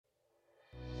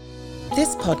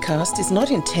This podcast is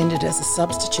not intended as a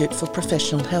substitute for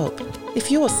professional help. If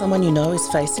you or someone you know is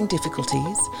facing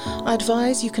difficulties, I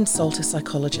advise you consult a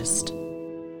psychologist.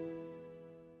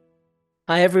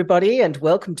 Hi everybody, and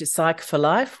welcome to Psych for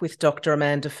Life with Dr.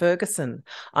 Amanda Ferguson.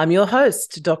 I'm your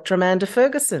host, Dr. Amanda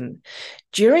Ferguson.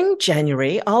 During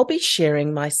January, I'll be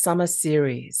sharing my summer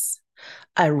series,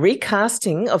 a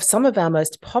recasting of some of our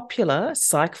most popular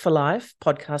Psych for Life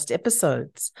podcast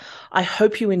episodes. I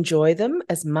hope you enjoy them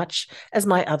as much as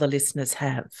my other listeners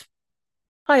have.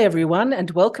 Hi everyone,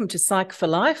 and welcome to Psych for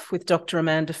Life with Dr.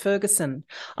 Amanda Ferguson.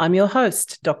 I'm your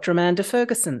host, Dr. Amanda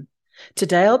Ferguson.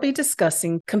 Today I'll be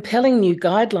discussing compelling new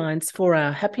guidelines for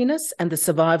our happiness and the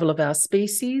survival of our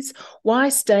species, why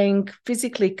staying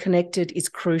physically connected is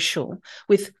crucial,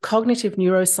 with cognitive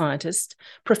neuroscientist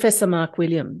Professor Mark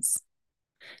Williams.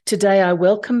 Today I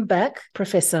welcome back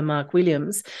Professor Mark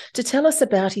Williams to tell us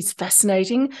about his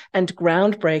fascinating and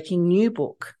groundbreaking new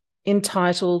book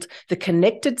entitled The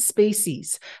Connected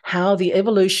Species: How the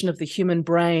Evolution of the Human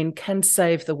Brain Can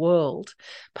Save the World,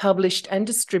 published and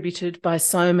distributed by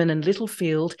Soman and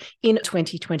Littlefield in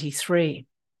 2023.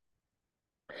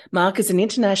 Mark is an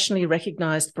internationally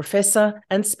recognised professor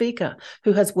and speaker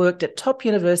who has worked at top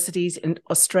universities in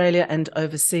Australia and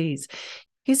overseas.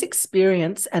 His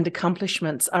experience and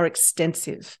accomplishments are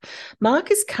extensive.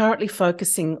 Mark is currently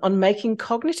focusing on making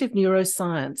cognitive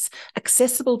neuroscience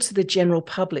accessible to the general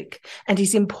public, and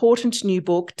his important new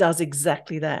book does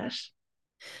exactly that.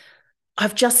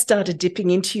 I've just started dipping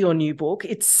into your new book.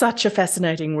 It's such a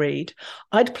fascinating read.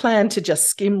 I'd planned to just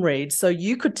skim read so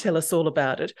you could tell us all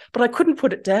about it, but I couldn't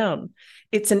put it down.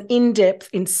 It's an in-depth,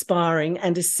 inspiring,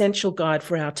 and essential guide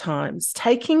for our times,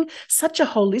 taking such a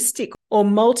holistic or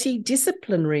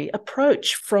multidisciplinary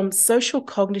approach from social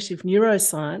cognitive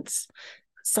neuroscience,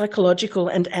 psychological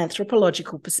and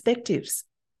anthropological perspectives.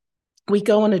 We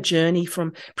go on a journey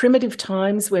from primitive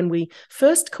times when we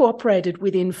first cooperated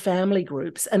within family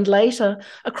groups and later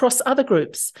across other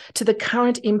groups to the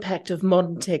current impact of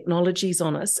modern technologies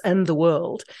on us and the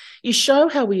world. You show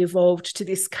how we evolved to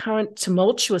this current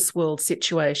tumultuous world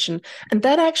situation, and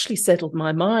that actually settled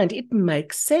my mind. It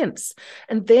makes sense.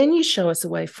 And then you show us a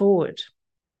way forward.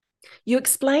 You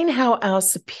explain how our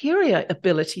superior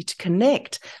ability to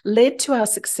connect led to our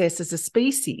success as a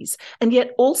species, and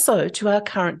yet also to our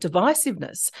current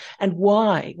divisiveness, and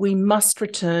why we must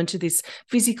return to this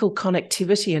physical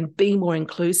connectivity and be more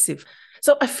inclusive.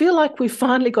 So I feel like we've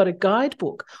finally got a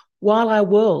guidebook while our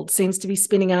world seems to be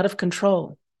spinning out of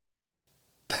control.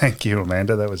 Thank you,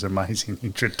 Amanda. That was an amazing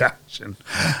introduction.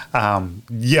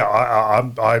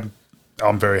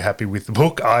 I'm very happy with the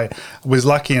book. I was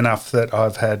lucky enough that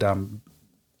I've had a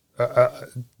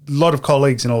lot of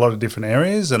colleagues in a lot of different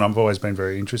areas, and I've always been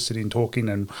very interested in talking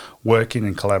and working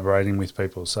and collaborating with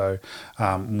people. So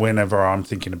whenever I'm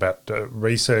thinking about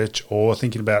research or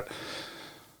thinking about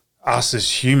us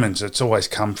as humans, it's always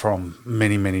come from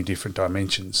many, many different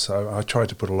dimensions. So I tried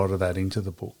to put a lot of that into the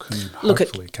book, and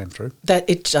hopefully it came through. That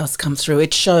it does come through.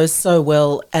 It shows so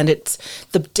well, and it's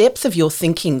the depth of your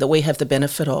thinking that we have the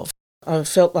benefit of. I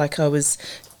felt like I was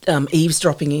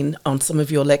eavesdropping in on some of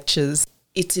your lectures.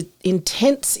 It's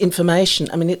intense information.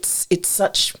 I mean, it's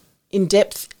such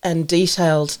in-depth and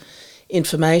detailed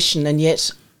information, and yet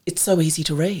it's so easy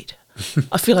to read.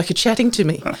 I feel like you're chatting to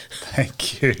me.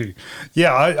 Thank you.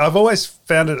 Yeah, I've always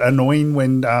found it annoying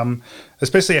when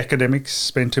especially academics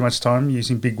spend too much time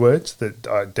using big words that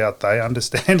I doubt they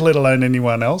understand, let alone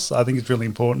anyone else. I think it's really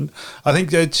important. I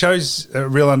think it shows a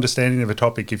real understanding of a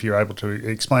topic if you're able to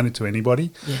explain it to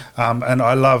anybody. Yeah. And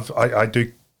I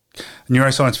do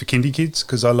neuroscience for kindy kids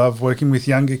because I love working with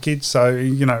younger kids. So,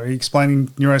 explaining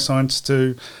neuroscience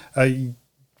to a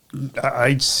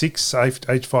age 6,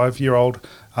 age 5-year-old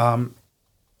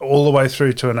all the way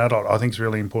through to an adult, I think it's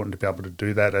really important to be able to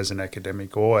do that as an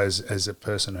academic or as a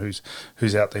person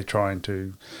who's out there trying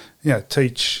to,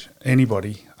 teach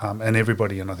anybody and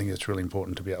everybody. And I think it's really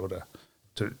important to be able to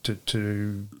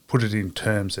put it in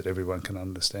terms that everyone can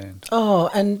understand. Oh,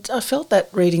 and I felt that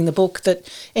reading the book,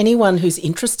 that anyone who's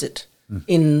interested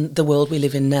in the world we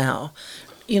live in now,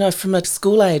 from a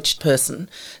school-aged person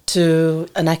to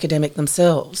an academic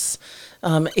themselves,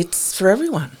 it's for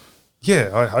everyone.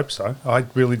 Yeah, I hope so. I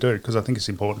really do, because I think it's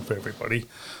important for everybody.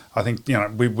 I think,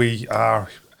 we are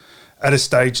at a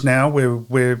stage now where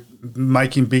we're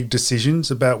making big decisions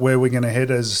about where we're going to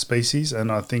head as a species,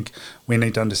 and I think we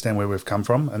need to understand where we've come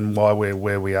from and why we're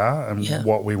where we are and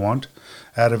what we want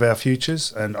out of our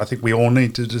futures. And I think we all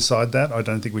need to decide that. I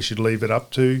don't think we should leave it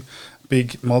up to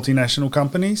big multinational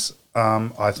companies.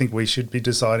 I think we should be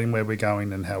deciding where we're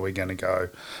going and how we're going to go.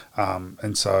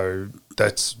 And so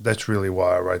that's really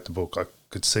why I wrote the book. I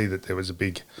could see that there was a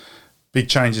big big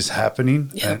changes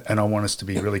happening, Yeah. and I want us to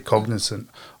be really cognizant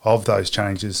of those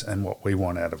changes and what we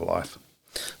want out of life.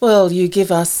 Well, you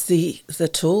give us the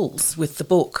tools with the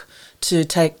book to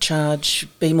take charge,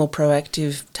 be more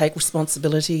proactive, take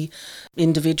responsibility,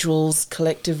 individuals,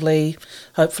 collectively.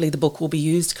 Hopefully the book will be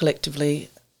used collectively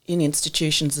in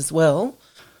institutions as well.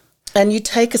 And you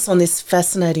take us on this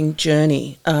fascinating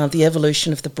journey, the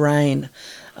evolution of the brain.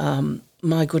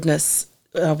 My goodness,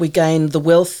 we gain the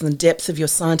wealth and depth of your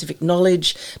scientific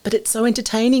knowledge, but it's so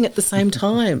entertaining at the same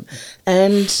time.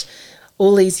 And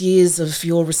all these years of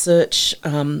your research,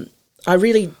 I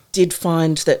really did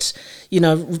find that,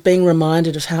 being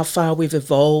reminded of how far we've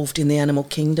evolved in the animal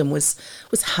kingdom was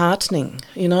heartening,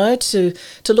 to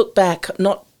look back,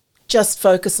 not just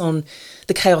focus on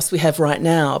the chaos we have right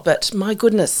now, but my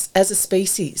goodness, as a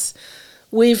species,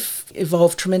 we've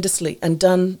evolved tremendously and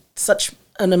done such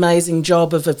an amazing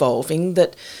job of evolving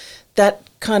that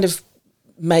kind of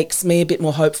makes me a bit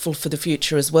more hopeful for the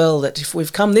future as well, that if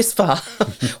we've come this far,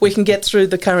 we can get through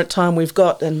the current time we've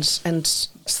got and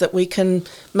so that we can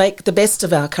make the best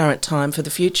of our current time for the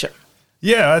future.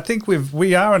 Yeah, I think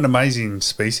we are an amazing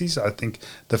species. I think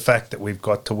the fact that we've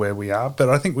got to where we are, but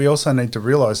I think we also need to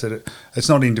realise that it's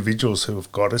not individuals who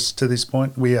have got us to this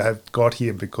point. We have got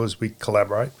here because we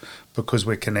collaborate, because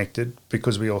we're connected,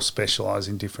 because we all specialise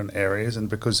in different areas, and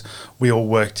because we all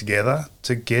work together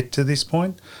to get to this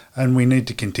point. And we need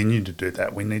to continue to do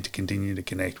that. We need to continue to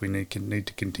connect. We need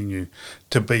to continue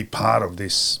to be part of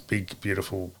this big,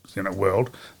 beautiful, world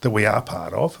that we are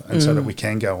part of, and so that we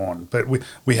can go on. But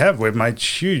we've made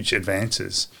huge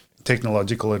advances,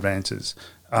 technological advances,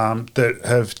 that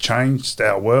have changed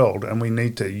our world, and we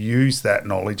need to use that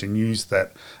knowledge and use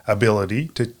that ability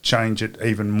to change it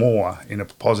even more in a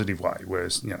positive way.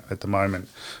 Whereas, at the moment,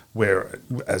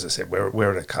 as I said,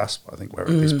 we're at a cusp. I think we're at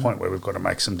this point where we've got to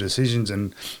make some decisions,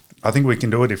 and I think we can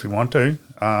do it if we want to.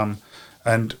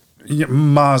 And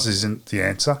Mars isn't the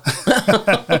answer.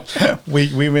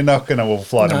 We're not going to all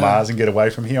fly to Mars and get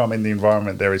away from here. I mean, the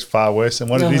environment there is far worse than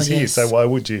what it is here, so why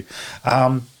would you?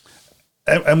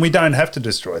 And we don't have to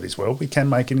destroy this world. We can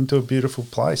make it into a beautiful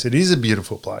place. It is a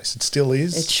beautiful place. It still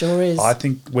is. It sure is. I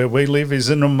think where we live is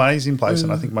an amazing place,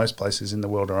 and I think most places in the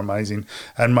world are amazing,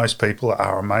 and most people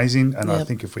are amazing. And I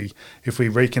think if we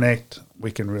reconnect,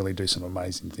 we can really do some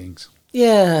amazing things.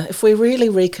 Yeah, if we really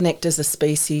reconnect as a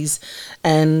species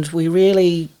and we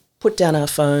really put down our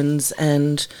phones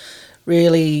and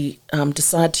really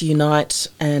decide to unite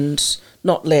and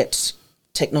not let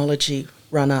technology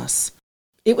run us.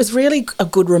 It was really a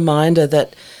good reminder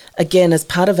that, again, as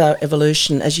part of our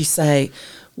evolution, as you say,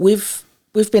 we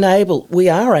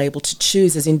are able to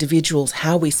choose as individuals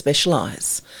how we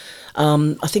specialise.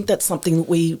 I think that's something that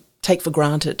we take for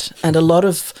granted, and a lot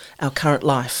of our current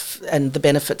life and the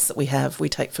benefits that we have, we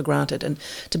take for granted. And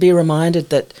to be reminded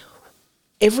that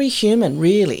every human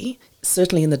really,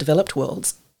 certainly in the developed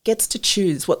worlds, gets to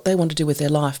choose what they want to do with their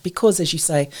life because, as you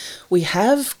say, we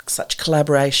have such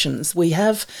collaborations. We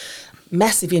have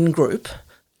massive in-group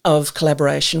of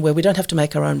collaboration where we don't have to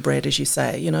make our own bread, as you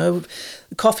say.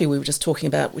 The coffee we were just talking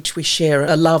about, which we share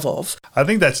a love of. I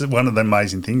think that's one of the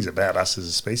amazing things about us as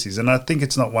a species, and I think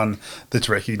it's not one that's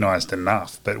recognised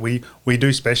enough, but we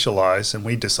do specialise and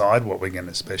we decide what we're going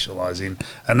to specialise in,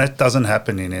 and that doesn't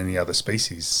happen in any other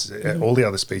species. All the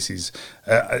other species,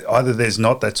 either there's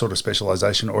not that sort of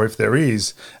specialisation, or if there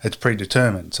is, it's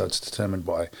predetermined. So it's determined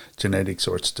by genetics,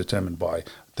 or it's determined by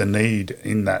the need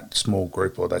in that small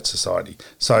group or that society.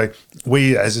 So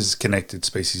we, as a connected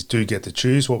species, do get to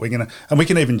choose what we're going to, and we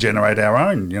can even generate our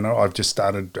own. I've just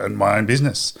started my own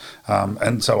business,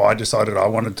 and so I decided I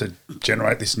wanted to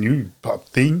generate this new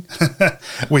thing,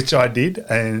 which I did,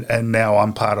 and now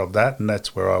I'm part of that, and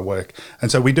that's where I work.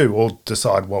 And so we do all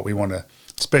decide what we want to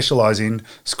specialise in.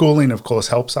 Schooling, of course,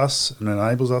 helps us and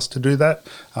enables us to do that.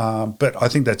 But I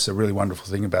think that's a really wonderful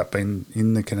thing about being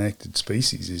in the connected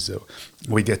species, is that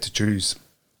we get to choose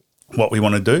what we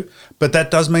want to do. But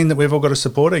that does mean that we've all got to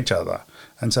support each other.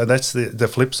 And so that's the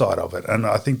flip side of it. And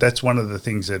I think that's one of the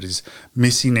things that is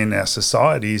missing in our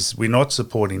society is we're not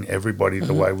supporting everybody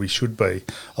the way we should be.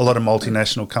 A lot of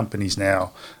multinational companies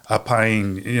now are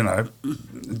paying,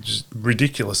 just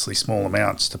ridiculously small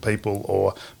amounts to people,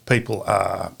 or people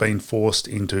are being forced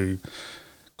into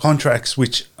contracts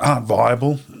which aren't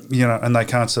viable, and they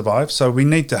can't survive. So we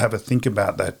need to have a think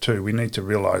about that too. We need to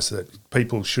realise that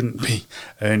people shouldn't be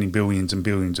earning billions and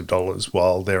billions of dollars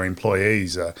while their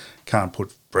employees can't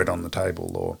put bread on the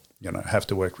table, or have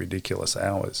to work ridiculous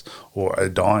hours, or are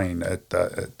dying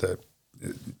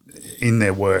in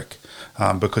their work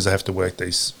because they have to work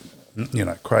these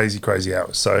crazy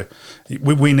hours. So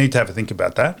we need to have a think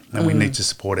about that, and we need to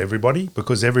support everybody,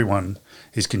 because everyone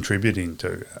is contributing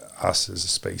to us as a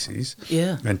species,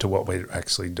 and to what we're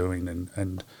actually doing,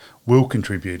 and will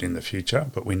contribute in the future,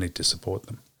 but we need to support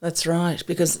them. That's right,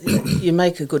 because you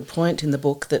make a good point in the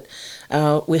book that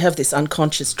we have this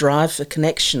unconscious drive for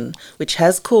connection, which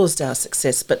has caused our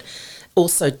success, but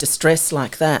also distress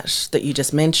like that you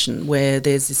just mentioned, where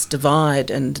there's this divide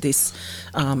and this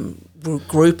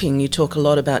grouping. You talk a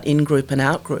lot about in-group and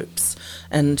out-groups,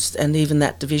 and even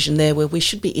that division there, where we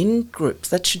should be in groups.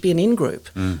 That should be an in-group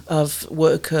of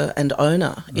worker and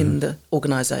owner in the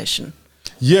organisation.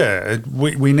 Yeah,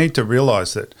 we need to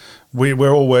realise that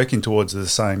we're all working towards the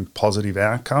same positive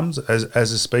outcomes as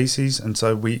a species, and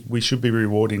so we should be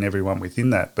rewarding everyone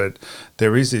within that. But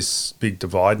there is this big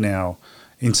divide now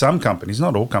in some companies,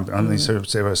 not all companies. I mean,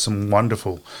 there are some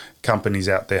wonderful companies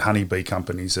out there, honeybee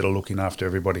companies, that are looking after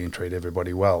everybody and treat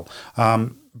everybody well.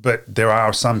 But there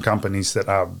are some companies that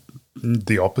are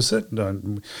the opposite.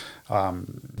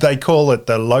 They call it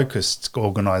the locust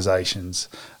organisations,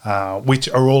 which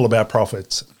are all about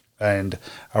profits and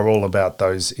are all about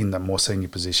those in the more senior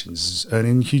positions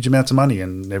earning huge amounts of money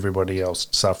and everybody else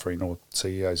suffering, or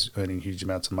CEOs earning huge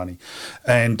amounts of money.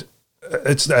 And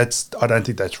I don't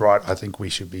think that's right. I think we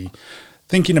should be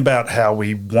thinking about how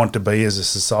we want to be as a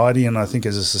society, and I think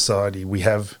as a society we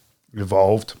have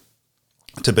evolved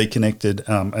to be connected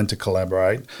and to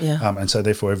collaborate, and so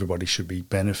therefore everybody should be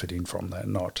benefiting from that,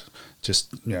 not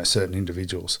just certain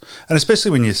individuals. And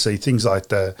especially when you see things like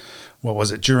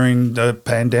during the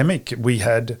pandemic, we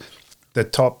had the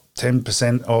top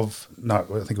 10%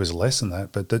 I think it was less than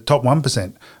that, but the top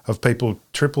 1% of people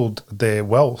tripled their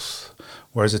wealth,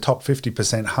 whereas the top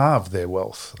 50% halved their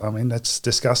wealth. I mean, that's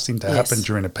disgusting to happen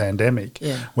during a pandemic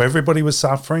where everybody was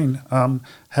suffering.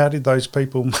 How did those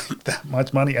people make that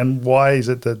much money? And why is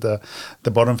it that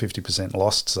the bottom 50%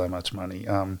 lost so much money?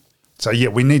 So,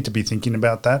 we need to be thinking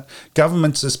about that.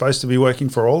 Governments are supposed to be working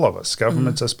for all of us.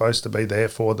 Governments are supposed to be there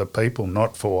for the people,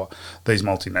 not for these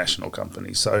multinational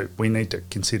companies. So we need to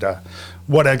consider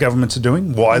what our governments are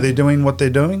doing, why they're doing what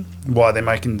they're doing, why they're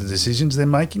making the decisions they're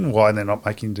making, why they're not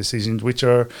making decisions which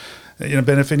are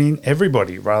benefiting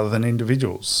everybody rather than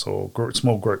individuals or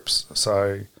small groups.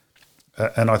 So,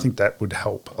 and I think that would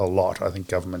help a lot. I think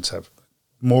governments have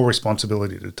more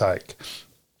responsibility to take.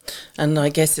 And I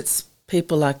guess it's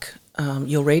people like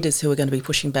your readers who are going to be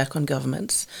pushing back on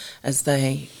governments as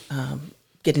they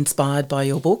get inspired by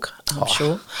your book, I'm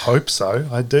sure. I hope so.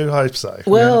 I do hope so.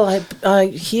 Well, I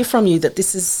hear from you that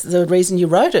this is the reason you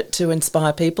wrote it, to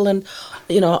inspire people. And,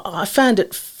 I found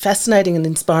it fascinating and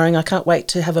inspiring. I can't wait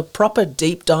to have a proper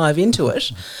deep dive into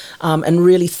it and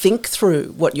really think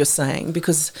through what you're saying,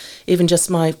 because even just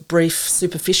my brief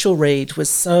superficial read was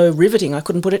so riveting I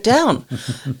couldn't put it down.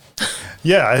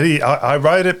 I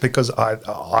wrote it because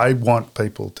I want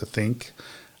people to think,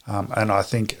 and I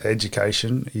think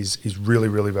education is really,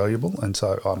 really valuable. And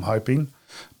so I'm hoping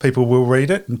people will read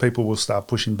it and people will start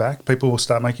pushing back. People will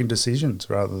start making decisions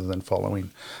rather than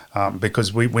following,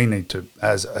 because we need to,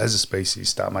 as a species,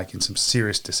 start making some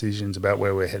serious decisions about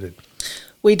where we're headed.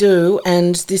 We do,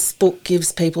 and this book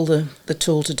gives people the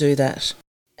tool to do that.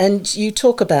 And you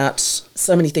talk about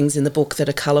so many things in the book that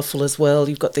are colourful as well.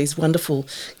 You've got these wonderful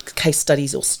case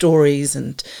studies or stories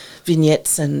and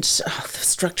vignettes, and the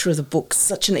structure of the book's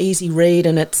such an easy read,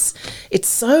 and it's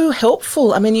so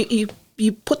helpful. I mean,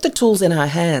 you put the tools in our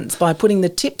hands by putting the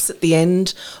tips at the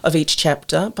end of each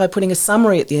chapter, by putting a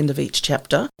summary at the end of each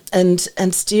chapter, and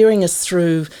steering us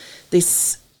through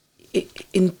this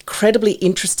incredibly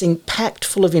interesting, packed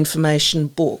full of information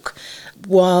book,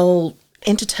 while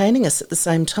entertaining us at the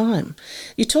same time.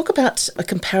 You talk about a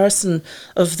comparison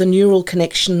of the neural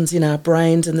connections in our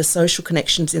brains and the social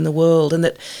connections in the world, and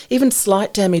that even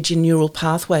slight damage in neural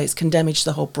pathways can damage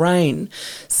the whole brain.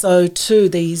 So too,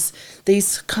 these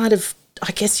kind of,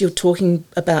 I guess you're talking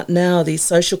about now, these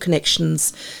social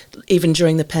connections, even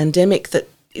during the pandemic, that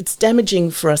it's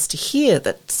damaging for us to hear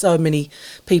that so many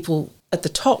people at the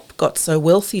top got so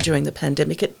wealthy during the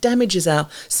pandemic. It damages our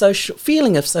social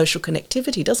feeling of social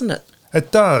connectivity, doesn't it? It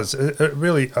does. It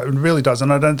really does.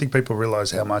 And I don't think people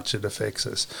realise how much it affects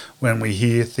us when we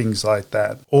hear things like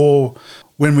that, or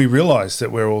when we realise that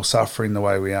we're all suffering the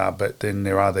way we are, but then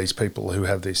there are these people who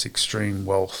have this extreme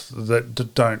wealth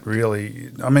that don't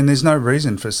really... I mean, there's no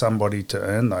reason for somebody to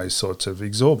earn those sorts of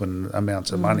exorbitant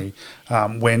amounts of money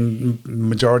when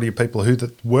majority of people who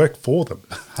work for them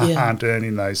aren't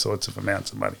earning those sorts of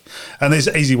amounts of money. And there's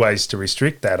easy ways to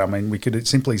restrict that. I mean, we could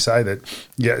simply say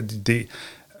that,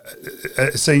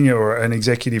 a senior or an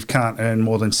executive can't earn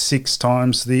more than 6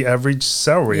 times the average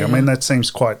salary. Yeah. I mean, that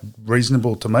seems quite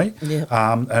reasonable to me, Yeah.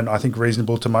 and I think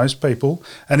reasonable to most people.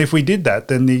 And if we did that,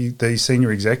 then the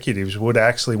senior executives would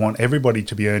actually want everybody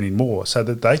to be earning more so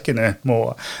that they can earn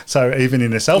more. So even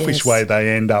in a selfish Yes. way, they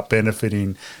end up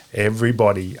benefiting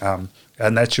everybody,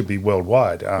 and that should be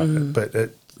worldwide.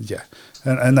 But yeah.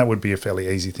 And that would be a fairly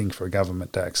easy thing for a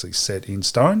government to actually set in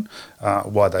stone.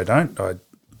 Why they don't, I'm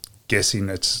guessing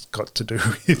it's got to do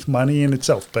with money in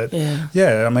itself. But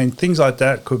yeah, I mean, things like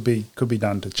that could be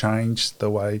done to change the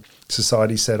way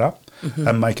society's set up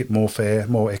and make it more fair,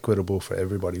 more equitable for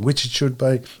everybody, which it should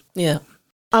be. Yeah.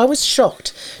 I was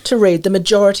shocked to read the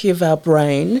majority of our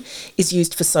brain is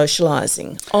used for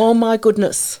socialising. Oh, my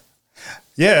goodness.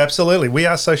 Yeah, absolutely. We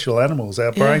are social animals.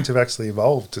 Our brains have actually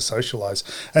evolved to socialise.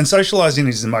 And socialising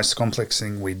is the most complex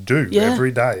thing we do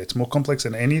every day. It's more complex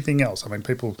than anything else. I mean,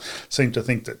 people seem to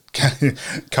think that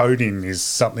coding is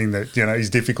something that, is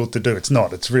difficult to do. It's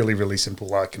not. It's really, really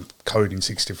simple. I can code in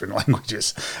 6 different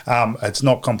languages. It's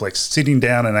not complex. Sitting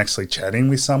down and actually chatting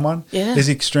with someone is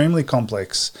extremely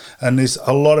complex. And there's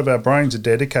a lot of our brains are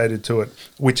dedicated to it,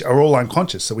 which are all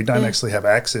unconscious, so we don't actually have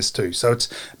access to. So it's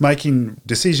making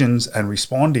decisions and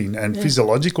responding and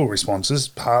physiological responses,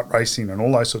 heart racing and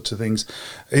all those sorts of things.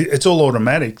 It's all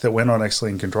automatic that we're not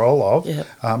actually in control of.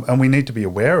 And we need to be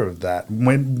aware of that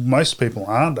when most people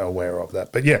aren't aware of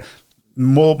that. But yeah,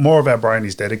 more of our brain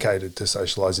is dedicated to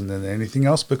socialising than anything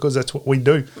else because that's what we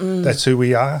do. That's who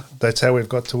we are. That's how we've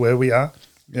got to where we are.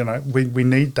 We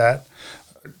need that.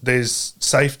 There's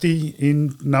safety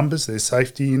in numbers. There's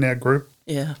safety in our group.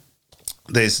 Yeah.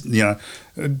 There's,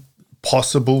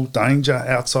 possible danger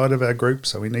outside of our group,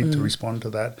 so we need to respond to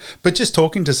that. But just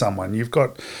talking to someone, you've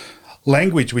got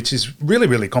language which is really,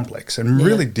 really complex and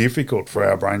really difficult for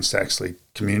our brains to actually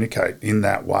communicate in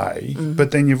that way.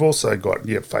 But then you've also got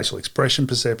facial expression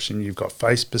perception, you've got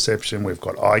face perception, we've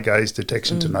got eye gaze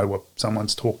detection to know what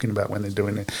someone's talking about when they're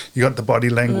doing it. You've got the body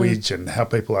language and how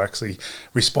people are actually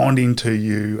responding to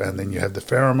you, and then you have the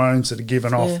pheromones that are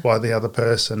given off by the other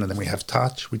person, and then we have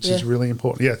touch, which is really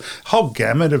important. Yeah, whole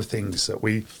gamut of things that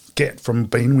we get from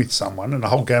being with someone, and a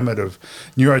whole gamut of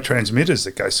neurotransmitters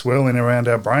that go swirling around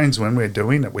our brains when we're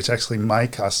doing it, which actually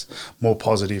make us more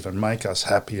positive and make us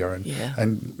happier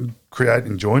and create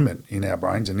enjoyment in our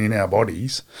brains and in our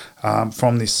bodies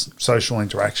from this social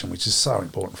interaction, which is so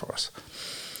important for us.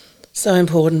 So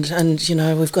important. And,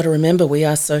 we've got to remember we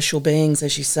are social beings,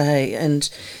 as you say, and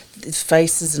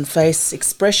faces and face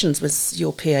expressions was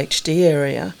your PhD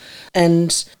area.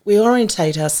 And we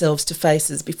orientate ourselves to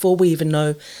faces before we even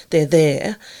know they're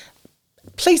there.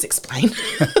 Please explain.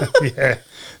 Yeah.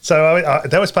 So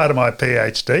that was part of my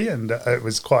PhD, and it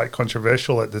was quite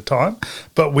controversial at the time.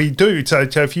 But we do. So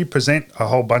if you present a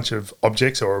whole bunch of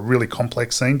objects or a really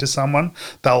complex scene to someone,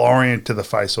 they'll orient to the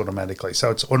face automatically. So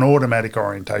it's an automatic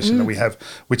orientation that we have,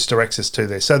 which directs us to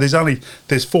there. So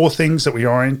there's 4 things that we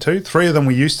orient to. 3 of them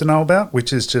we used to know about,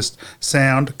 which is just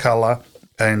sound, colour,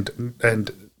 and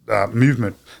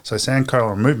movement. So sound,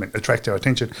 colour and movement attract our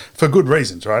attention for good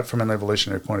reasons, right? From an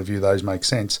evolutionary point of view, those make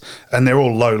sense. And they're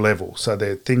all low level, so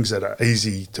they're things that are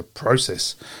easy to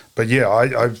process. But yeah,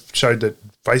 I've showed that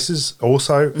faces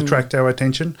also attract our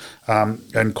attention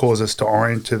and cause us to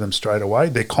orient to them straight away.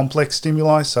 They're complex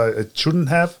stimuli, so it shouldn't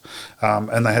have.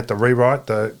 And they had to rewrite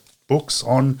the books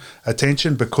on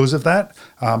attention because of that.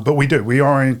 But we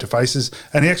orient to faces.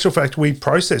 And the actual fact, we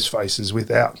process faces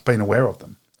without being aware of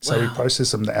them. So we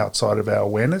process them outside of our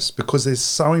awareness because they're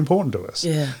so important to us.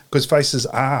 Yeah. Because faces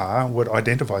are what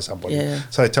identify somebody. Yeah.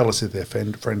 So they tell us if they're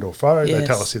friend or foe. Yes. They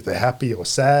tell us if they're happy or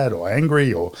sad or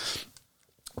angry, or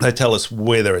they tell us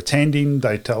where they're attending.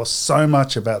 They tell us so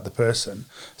much about the person.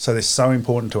 So they're so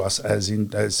important to us as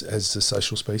the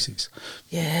social species.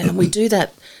 Yeah, and we do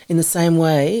that in the same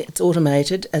way. It's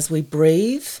automated as we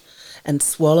breathe and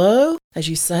swallow, as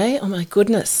you say. Oh, my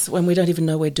goodness, when we don't even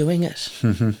know we're doing it.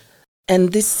 Mm-hmm.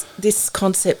 And this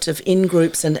concept of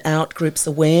in-groups and out-groups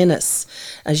awareness,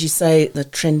 as you say, the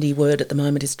trendy word at the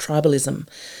moment is tribalism,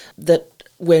 that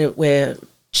we're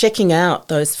checking out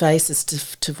those faces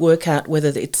to work out whether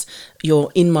it's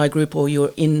you're in my group or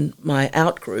you're in my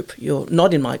out group, you're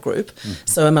not in my group,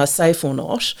 so am I safe or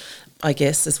not, I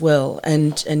guess, as well.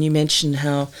 And you mentioned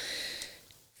how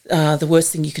the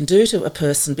worst thing you can do to a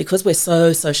person, because we're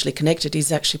so socially connected,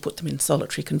 is actually put them in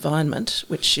solitary confinement,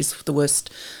 which is the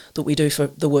worst that we do for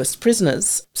the worst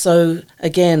prisoners. So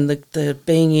again, the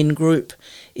being in group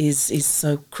is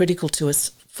so critical to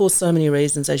us for so many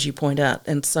reasons, as you point out,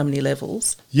 and so many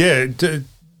levels. Yeah,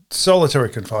 solitary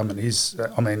confinement is,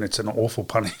 it's an awful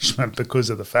punishment because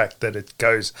of the fact that it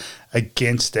goes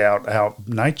against our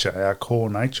nature, our core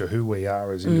nature, who we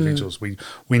are as individuals. We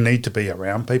need to be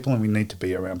around people, and we need to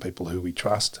be around people who we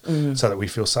trust so that we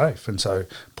feel safe. And so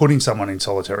putting someone in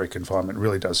solitary confinement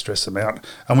really does stress them out.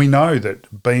 And we know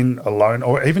that being alone,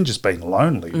 or even just being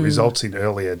lonely, results in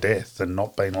earlier death than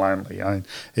not being lonely.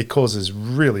 It causes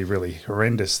really, really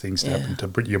horrendous things to happen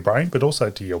to your brain, but also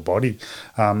to your body.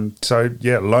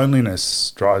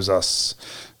 Loneliness drives us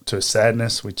to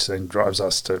sadness, which then drives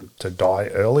us to die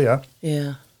earlier.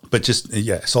 Yeah. But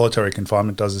solitary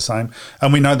confinement does the same.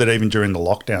 And we know that even during the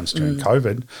lockdowns during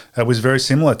COVID, it was very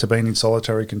similar to being in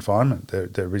solitary confinement.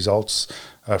 The results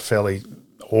are fairly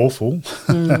awful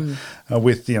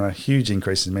with, huge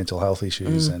increase in mental health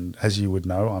issues and, as you would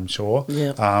know, I'm sure,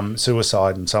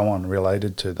 suicide and so on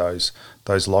related to those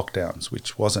lockdowns,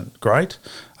 which wasn't great.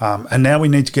 And now we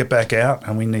need to get back out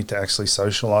and we need to actually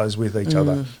socialise with each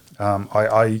other.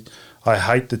 I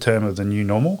hate the term of the new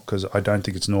normal because I don't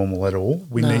think it's normal at all.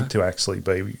 We need to actually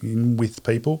be with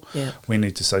people. Yeah. We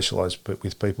need to socialise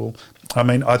with people.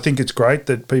 I think it's great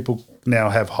that people now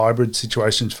have hybrid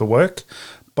situations for work,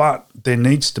 but there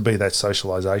needs to be that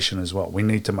socialisation as well. We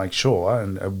need to make sure,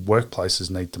 and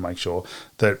workplaces need to make sure,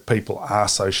 that people are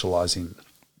socialising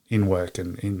in work,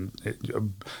 and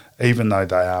even though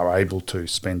they are able to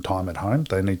spend time at home,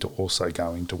 they need to also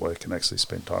go into work and actually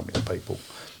spend time with people.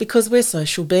 Because we're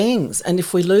social beings, and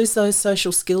if we lose those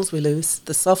social skills, we lose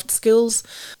the soft skills.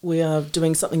 We are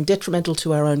doing something detrimental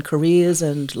to our own careers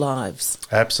and lives.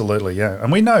 Absolutely, yeah.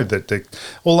 And we know that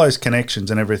all those connections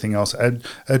and everything else,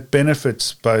 it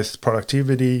benefits both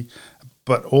productivity,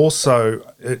 but also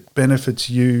it benefits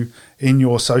you in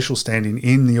your social standing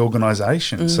in the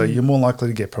organisation. So you're more likely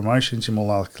to get promotions, you're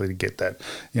more likely to get that,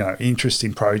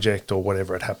 interesting project or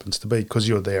whatever it happens to be, because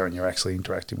you're there and you're actually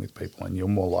interacting with people, and you're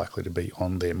more likely to be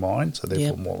on their mind, so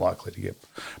therefore more likely to get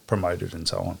promoted and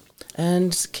so on.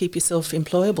 And keep yourself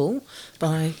employable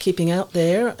by keeping out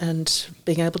there and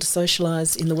being able to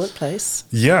socialise in the workplace.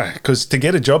 Yeah, because to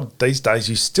get a job these days,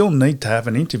 you still need to have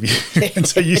an interview. And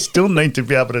so you still need to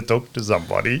be able to talk to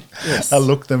somebody,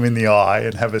 look them in the eye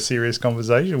and have a serious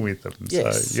conversation with them.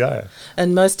 Yes. So, yeah.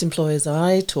 And most employers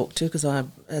I talk to, because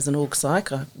as an org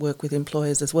psych, I work with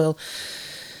employers as well,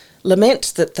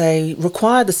 lament that they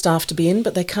require the staff to be in,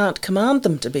 but they can't command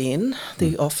them to be in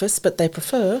the office, but they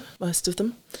prefer, most of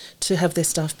them, to have their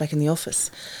staff back in the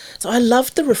office. So I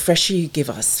love the refresher you give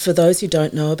us for those who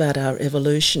don't know about our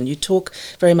evolution. You talk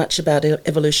very much about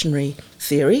evolutionary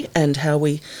theory and how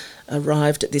we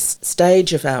arrived at this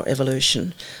stage of our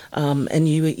evolution, and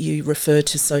you refer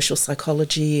to social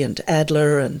psychology and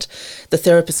Adler and the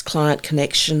therapist-client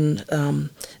connection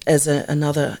as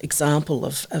another example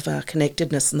of our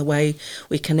connectedness and the way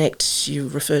we connect. You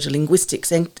refer to linguistics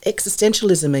and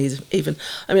existentialism even.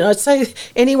 I'd say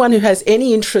anyone who has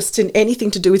any interest in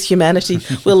anything to do with humanity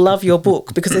will love your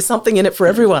book, because there's something in it for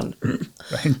everyone.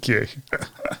 Thank you.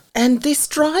 And this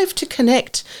drive to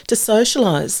connect, to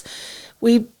socialise,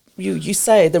 you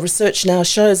say the research now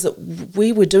shows that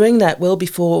we were doing that well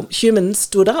before humans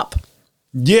stood up.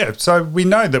 Yeah, so we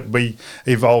know that we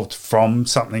evolved from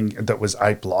something that was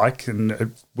ape-like,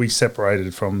 and we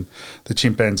separated from the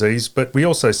chimpanzees, but we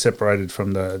also separated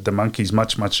from the monkeys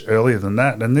much, much earlier than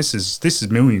that. And this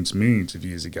is millions of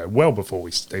years ago, well before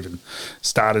we even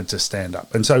started to stand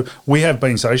up. And so we have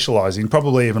been socialising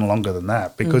probably even longer than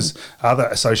that, because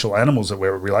other social animals that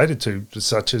we're related to,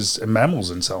 such as mammals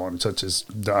and so on, such as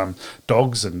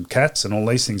dogs and cats and all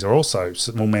these things, are also,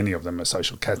 well, many of them are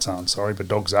social. Cats aren't, sorry, but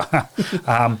dogs are.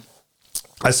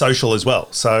 Are social as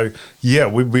well. So, yeah,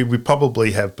 we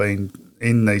probably have been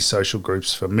in these social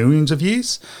groups for millions of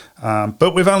years,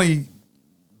 but we've only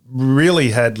really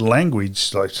had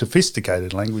language, like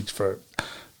sophisticated language, for a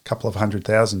couple of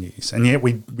 100,000 years. And yet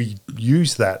we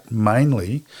use that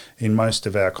mainly in most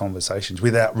of our conversations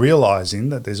without realising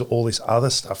that there's all this other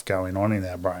stuff going on in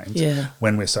our brains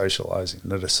when we're socialising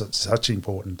that are such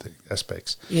important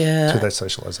aspects to that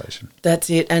socialisation. That's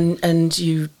it. And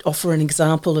you offer an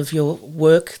example of your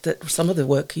work, that some of the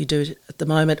work you do at the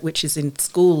moment, which is in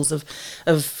schools,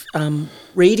 of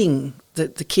reading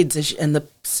the kids and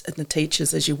the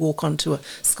teachers as you walk onto a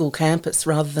school campus,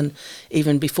 rather than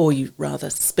even before you rather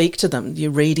speak to them.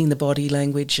 You're reading the body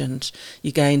language, and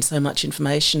you gain so much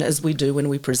information, as we do when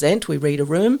we present. We read a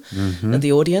room and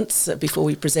the audience before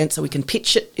we present, so we can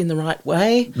pitch it in the right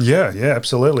way. Yeah,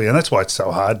 absolutely. And that's why it's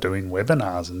so hard doing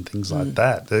webinars and things like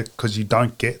that, because you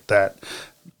don't get that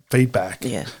feedback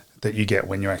that you get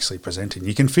when you're actually presenting.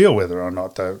 You can feel whether or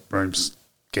not the room's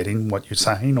getting what you're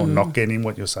saying or not getting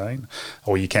what you're saying,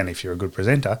 or you can if you're a good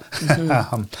presenter.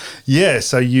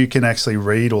 So you can actually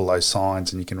read all those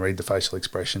signs and you can read the facial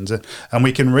expressions. And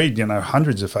we can read,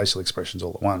 hundreds of facial expressions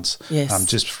all at once,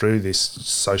 just through this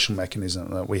social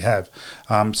mechanism that we have.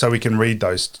 So we can read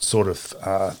those sort of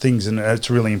things, and it's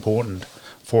really important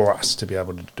for us to be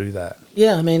able to do that.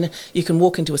 Yeah, I mean, you can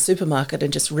walk into a supermarket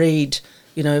and just read,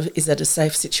 is that a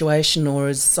safe situation or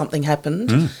has something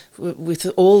happened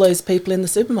with all those people in the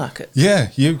supermarket? Yeah,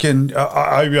 you can.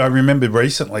 I remember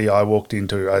recently I walked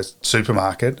into a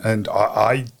supermarket and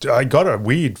I got a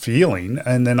weird feeling,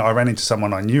 and then I ran into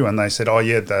someone I knew and they said,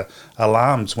 the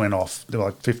alarms went off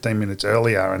like 15 minutes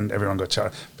earlier and everyone got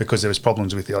charged because there was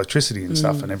problems with the electricity and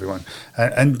stuff, and everyone,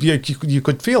 and you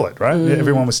could feel it, right?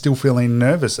 Everyone was still feeling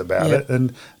nervous about it,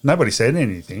 and nobody said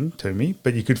anything to me,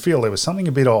 but you could feel there was something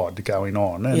a bit odd going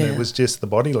on, and it was just the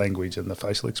body language and the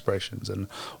facial expressions and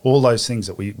all those things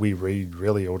that we read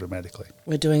really automatically.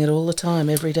 We're doing it all the time,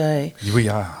 every day. We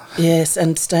are. Yes,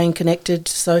 and staying connected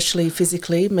socially,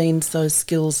 physically means those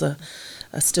skills are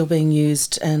still being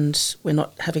used and we're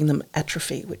not having them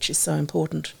atrophy, which is so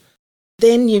important.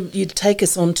 Then you take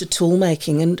us on to tool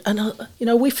making, and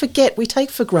we take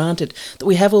for granted that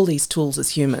we have all these tools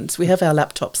as humans. We have our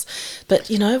laptops, but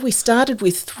we started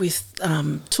with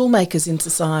tool makers in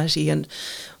society, and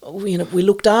we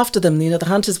looked after them. The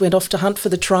hunters went off to hunt for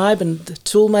the tribe, and the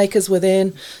tool makers were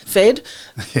then fed.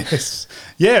 Yes,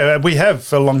 yeah, we have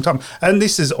for a long time, and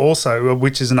this is also,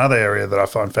 which is another area that I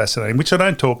find fascinating, which I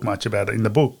don't talk much about in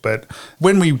the book. But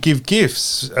when we give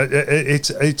gifts,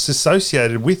 it's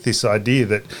associated with this idea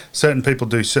that certain people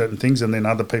do certain things and then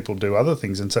other people do other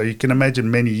things. And so you can imagine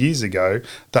many years ago,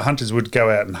 the hunters would go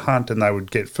out and hunt and they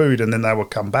would get food, and then they would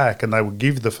come back and they would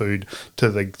give the food to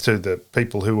the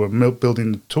people who were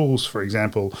building the tools, for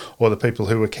example, or the people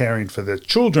who were caring for the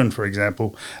children, for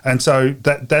example. And so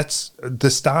that's the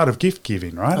start of gift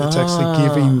giving, right? It's actually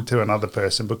giving to another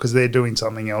person because they're doing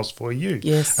something else for you.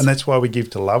 Yes. And that's why we give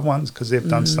to loved ones, because they've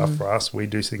done stuff for us. We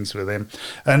do things for them.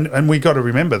 And we got to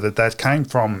remember that came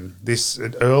from this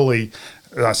early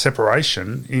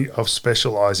separation of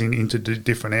specialising into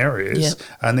different areas,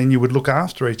 and then you would look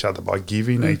after each other by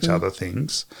giving each other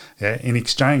things in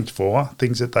exchange for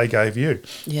things that they gave you,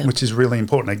 which is really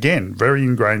important. Again, very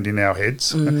ingrained in our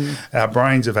heads. Our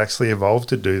brains have actually evolved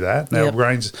to do that. And our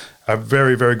brains are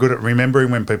very, very good at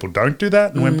remembering when people don't do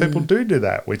that and when people do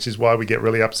that, which is why we get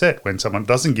really upset when someone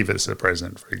doesn't give us a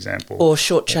present, for example. Or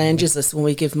shortchanges us when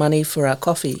we give money for our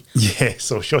coffee.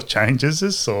 Yes, or shortchanges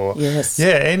us, or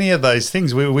any of those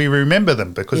things. We remember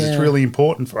them because it's really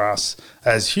important for us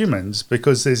as humans,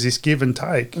 because there's this give and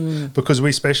take, because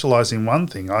we specialise in one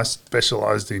thing. I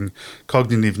specialised in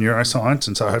cognitive neuroscience,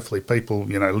 and so hopefully people,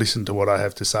 listen to what I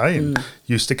have to say and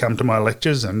used to come to my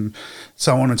lectures and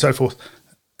so on and so forth.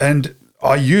 And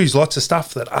I use lots of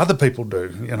stuff that other people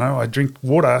do. I drink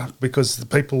water because the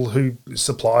people who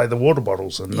supply the water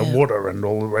bottles and the water and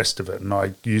all the rest of it. And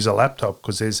I use a laptop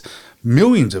because there's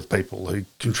millions of people who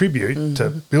contribute to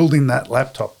building that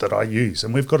laptop that I use.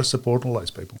 And we've got to support all those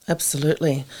people.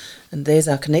 Absolutely. And there's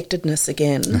our connectedness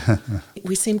again.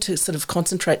 We seem to sort of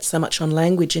concentrate so much on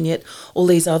language, and yet all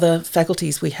these other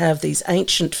faculties we have, these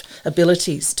ancient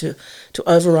abilities to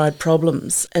override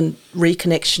problems, and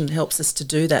reconnection helps us to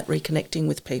do that, reconnecting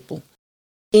with people.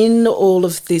 In all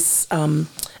of this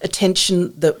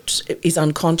attention that is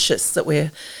unconscious, that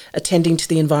we're attending to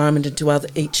the environment and to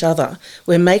each other,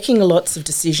 we're making lots of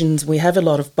decisions. We have a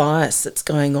lot of bias that's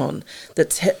going on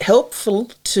that's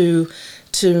helpful to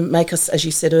make us, as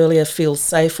you said earlier, feel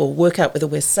safe, or work out whether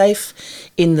we're safe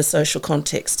in the social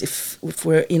context. If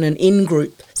we're in an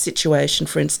in-group situation,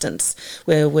 for instance,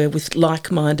 where we're with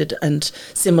like-minded and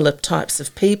similar types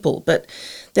of people. But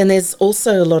then there's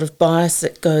also a lot of bias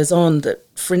that goes on that,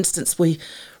 for instance, we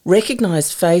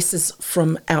recognise faces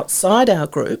from outside our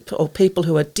group or people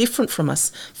who are different from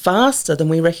us faster than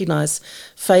we recognise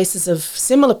faces of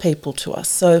similar people to us.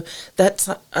 So that's,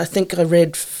 I think I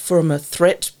read, from a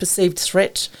perceived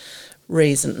threat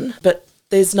reason, but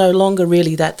there's no longer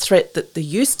really that threat that there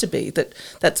used to be.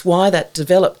 That's why that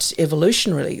developed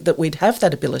evolutionarily, that we'd have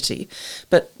that ability,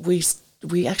 but we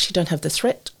actually don't have the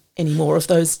threat anymore of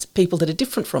those people that are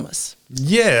different from us.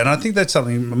 Yeah, and I think that's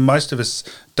something most of us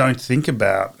don't think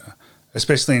about,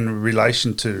 especially in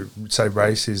relation to, say,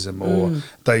 racism or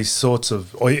these sorts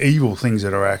of evil things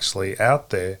that are actually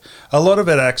out there. A lot of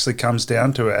it actually comes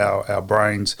down to our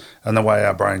brains and the way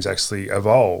our brains actually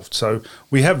evolved. So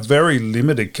we have very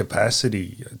limited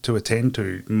capacity to attend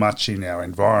to much in our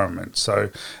environment. So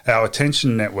our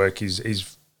attention network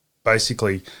is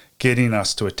basically getting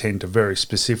us to attend to very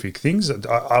specific things.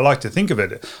 I like to think of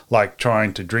it like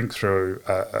trying to drink through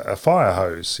a fire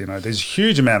hose. You know, there's a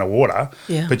huge amount of water,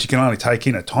 but you can only take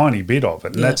in a tiny bit of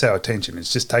it. And that's our attention.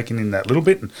 It's just taking in that little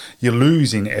bit and you're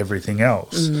losing everything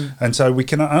else. And so we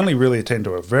can only really attend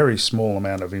to a very small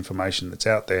amount of information that's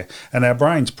out there. And our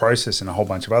brain's processing a whole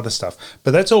bunch of other stuff.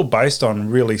 But that's all based on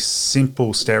really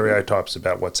simple stereotypes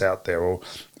about what's out there, or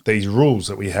these rules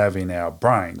that we have in our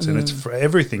brains. And it's for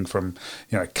everything from,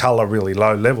 you know, colour, really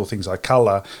low level things like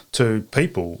colour, to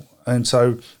people. And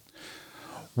so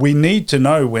we need to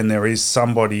know when there is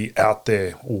somebody out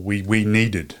there, or we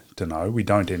needed to know. We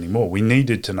don't anymore. We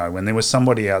needed to know when there was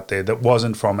somebody out there that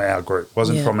wasn't from our group,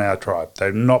 wasn't from our tribe.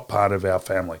 They're not part of our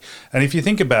family. And if you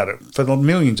think about it, for the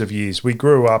millions of years, we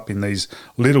grew up in these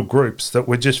little groups that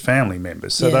were just family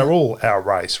members. So they're all our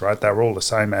race, right? They're all the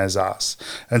same as us.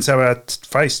 And so our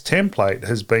face template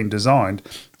has been designed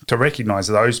to recognise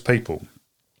those people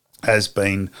as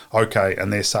being okay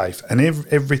and they're safe, and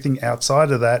everything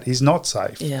outside of that is not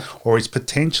safe or is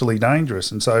potentially dangerous.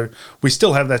 And so we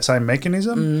still have that same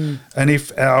mechanism. And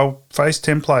if our face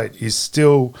template is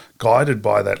still guided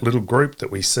by that little group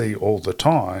that we see all the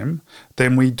time,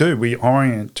 then we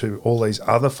orient to all these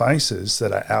other faces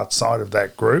that are outside of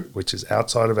that group, which is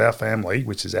outside of our family,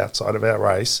 which is outside of our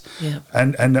race,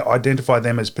 and identify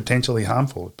them as potentially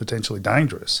harmful, potentially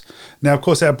dangerous. Now, of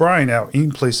course, our brain, our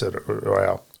implicit or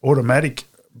our automatic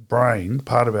brain,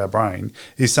 part of our brain,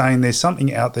 is saying there's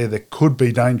something out there that could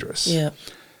be dangerous.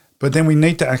 But then we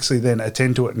need to actually then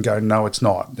attend to it and go, no, it's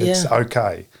not. It's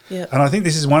okay. And I think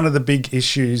this is one of the big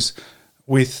issues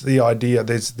with the idea,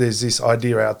 there's this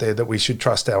idea out there that we should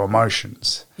trust our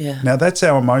emotions. Now that's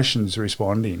our emotions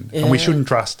responding, and we shouldn't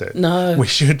trust it. No, we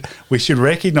should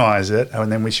recognise it,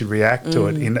 and then we should react to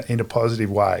it in a positive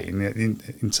way,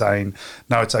 in saying,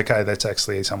 no, it's okay. That's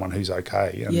actually someone who's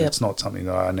okay, and it's not something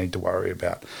that I need to worry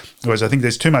about. Whereas I think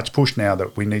there's too much push now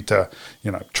that we need to,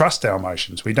 trust our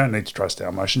emotions. We don't need to trust our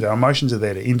emotions. Our emotions are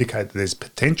there to indicate that there's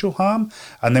potential harm,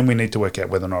 and then we need to work out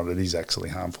whether or not it is actually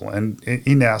harmful. And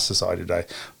in our society today,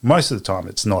 most of the time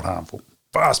it's not harmful.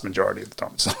 Vast majority of the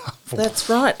time it's not harmful. That's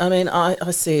right. I mean, I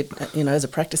see it, as a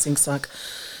practicing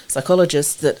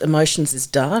psychologist, that emotions is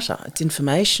data, it's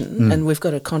information, and we've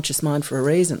got a conscious mind for a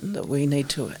reason, that we need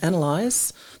to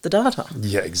analyse the data.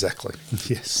 Yeah, exactly.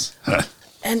 Yes.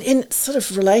 And in sort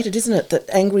of related, isn't it, that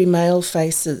angry male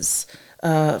faces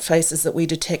that we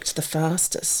detect the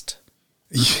fastest?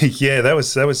 Yeah, that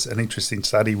was an interesting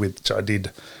study which I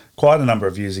did quite a number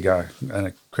of years ago, and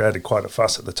it created quite a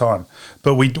fuss at the time.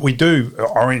 But we do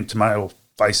orient to male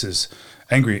faces,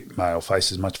 angry male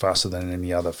faces, much faster than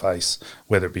any other face,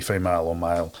 whether it be female or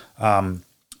male.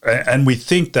 And we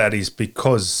think that is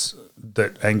because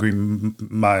that angry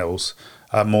males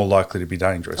are more likely to be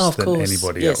dangerous than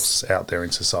anybody else out there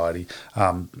in society.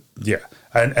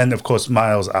 And of course,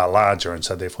 males are larger, and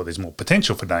so therefore there's more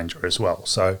potential for danger as well.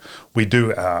 So we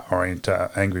do orient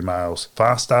angry males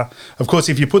faster. Of course,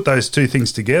 if you put those two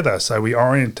things together, so we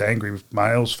orient to angry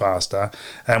males faster,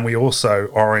 and we also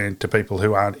orient to people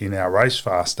who aren't in our race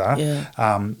faster,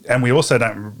 and we also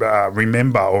don't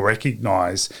remember or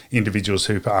recognise individuals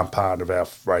who aren't part of our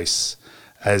race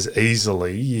as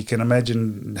easily. You can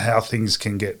imagine how things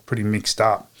can get pretty mixed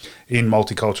up in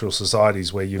multicultural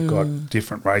societies where you've got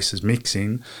different races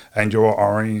mixing, and you're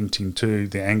orienting to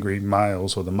the angry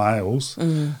males or the males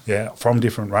from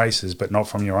different races but not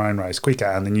from your own race quicker,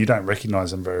 and then you don't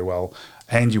recognise them very well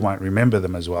and you won't remember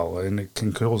them as well, and it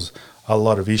can cause a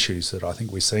lot of issues that I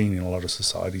think we're seeing in a lot of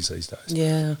societies these days.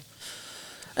 Yeah.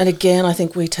 And again, I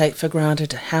think we take for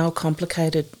granted how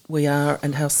complicated we are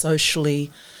and how socially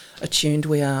attuned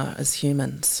we are as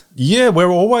humans. Yeah, we're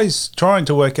always trying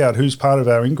to work out who's part of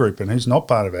our in-group and who's not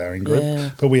part of our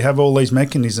in-group. But we have all these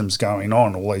mechanisms going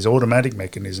on, all these automatic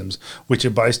mechanisms, which are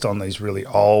based on these really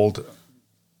old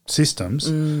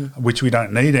systems, which we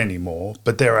don't need anymore,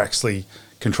 but they're actually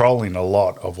controlling a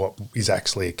lot of what is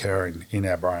actually occurring in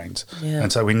our brains.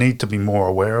 And so we need to be more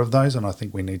aware of those, and I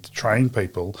think we need to train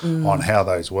people on how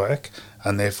those work,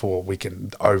 and therefore we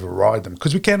can override them,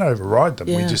 because we can override them.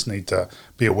 We just need to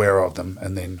be aware of them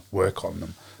and then work on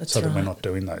them. That's so that we're not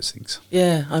doing those things.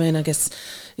 Yeah, I mean, I guess,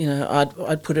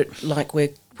 I'd put it like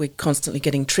we're constantly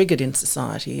getting triggered in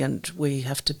society, and we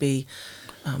have to be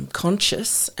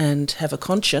conscious and have a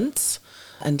conscience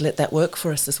and let that work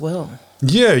for us as well.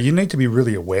 Yeah, you need to be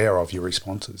really aware of your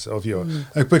responses,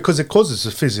 because it causes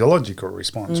a physiological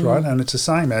response, right? And it's the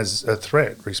same as a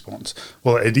threat response.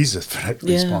 Well, it is a threat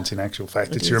response in actual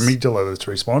fact. It's your amygdala that's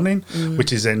responding,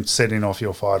 which is then setting off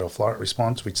your fight or flight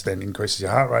response, which then increases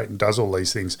your heart rate and does all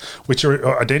these things, which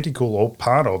are identical or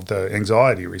part of the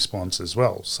anxiety response as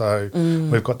well. So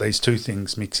we've got these two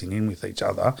things mixing in with each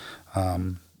other.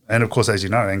 And of course, as you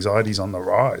know, anxiety is on the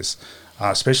rise.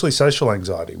 Especially social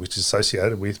anxiety, which is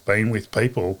associated with being with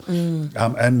people.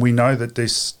 And we know that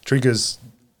this triggers,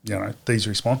 these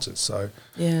responses. So,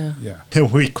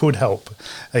 we could help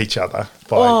each other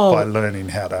by learning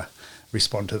how to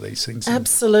respond to these things.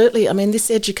 Absolutely. I mean,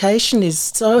 this education is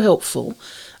so helpful,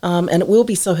 and it will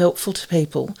be so helpful to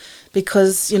people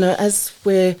because, as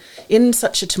we're in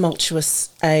such a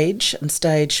tumultuous age and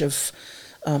stage of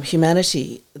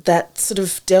humanity, that sort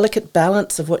of delicate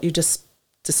balance of what you just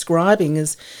describing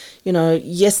is,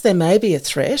 yes, there may be a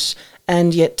threat,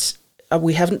 and yet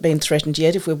we haven't been threatened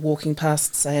yet. If we're walking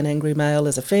past, say, an angry male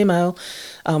as a female,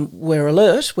 we're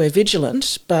alert, we're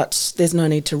vigilant, but there's no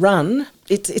need to run.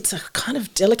 It's a kind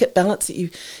of delicate balance that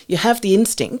you have the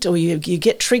instinct, or you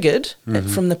get triggered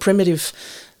from the primitive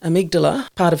amygdala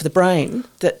part of the brain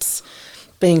that's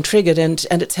being triggered, and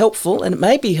it's helpful, and it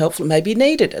may be helpful, it may be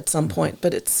needed at some point,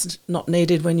 but it's not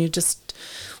needed when you're just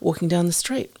walking down the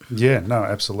street. Yeah, no,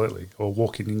 absolutely. Or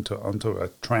walking onto a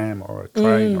tram or a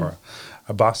train or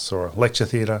a bus or a lecture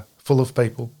theatre full of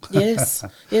people. Yes.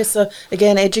 So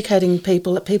again, educating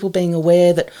people being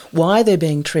aware that why they're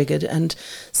being triggered, and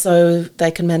so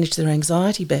they can manage their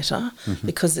anxiety better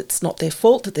because it's not their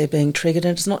fault that they're being triggered,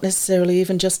 and it's not necessarily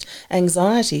even just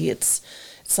anxiety. It's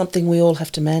something we all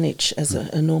have to manage as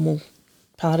a normal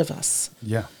part of us.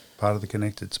 Yeah, part of the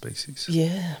connected species.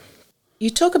 Yeah. You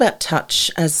talk about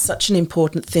touch as such an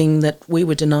important thing that we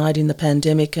were denied in the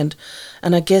pandemic, and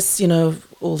I guess,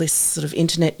 all this sort of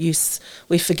internet use,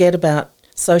 we forget about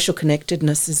social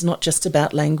connectedness is not just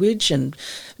about language and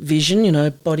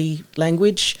vision, body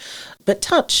language, but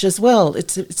touch as well.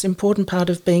 It's an important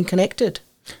part of being connected.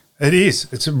 It is.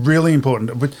 It's really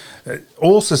important. But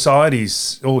all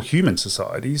societies, all human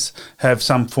societies, have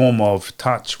some form of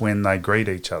touch when they greet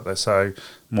each other. So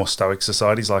more stoic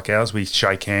societies like ours, we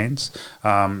shake hands.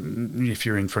 If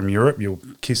you're from Europe, you'll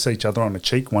kiss each other on a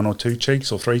cheek, one or two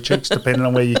cheeks or three cheeks, depending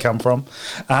on where you come from.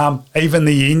 Even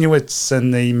the Inuits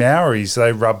and the Maoris,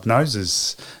 they rub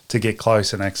noses to get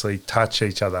close and actually touch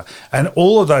each other. And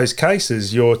all of those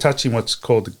cases, you're touching what's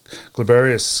called the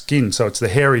glabrous skin. So it's the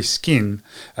hairy skin,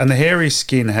 and the hairy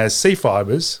skin has C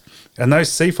fibres, and those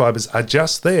C fibres are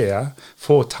just there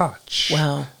for touch.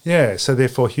 Wow. Yeah, so they're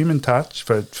for human touch,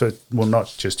 for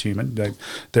not just human,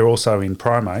 they're also in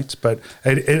primates, but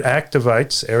it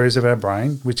activates areas of our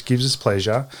brain, which gives us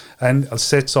pleasure and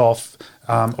sets off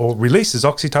or releases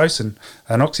oxytocin.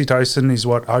 And oxytocin is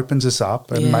what opens us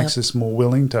up and makes us more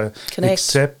willing to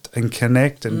accept and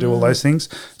connect and do all those things.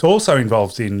 It's also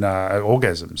involved in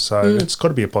orgasms, so it's got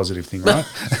to be a positive thing, right?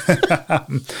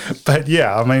 But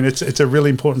yeah, I mean, it's a really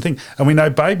important thing. And we know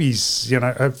babies,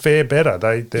 fare better.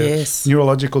 Their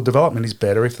neurological development is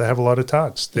better if they have a lot of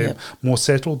touch. They're more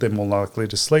settled, they're more likely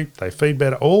to sleep, they feed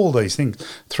better, all these things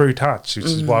through touch, which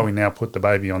is why we now put the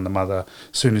baby on the mother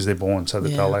as soon as they're born so that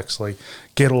they'll actually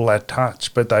get all that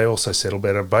touch, but they also settle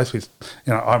better both with,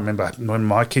 I remember when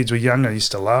my kids were younger, I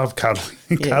used to love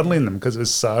cuddling them because it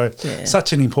was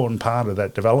such an important part of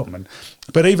that development.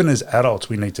 But even as adults,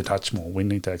 we need to touch more. We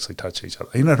need to actually touch each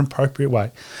other in an appropriate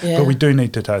way, but we do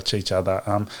need to touch each other.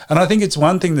 And I think it's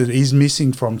one thing that is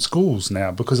missing from schools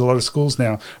now, because a lot of schools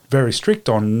now are very strict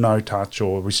on no touch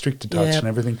or restricted touch and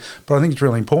everything. But I think it's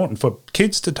really important for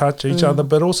kids to touch each other,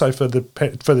 but also for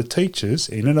the teachers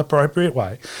in an appropriate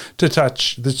way to touch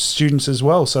the students as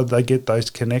well, so they get those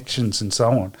connections and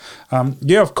so on.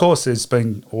 Of course, there's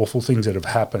been awful things that have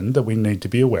happened that we need to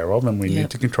be aware of and we need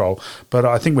to control. But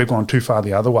I think we've gone too far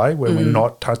the other way, where we're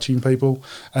not touching people,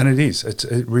 and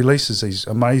it releases these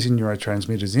amazing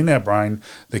neurotransmitters in our brain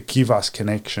that give us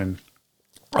connection,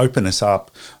 open us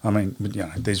up. I mean,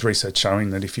 there's research showing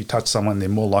that if you touch someone, they're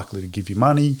more likely to give you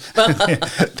money.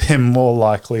 They're more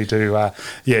likely to,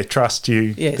 trust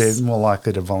you. Yes. They're more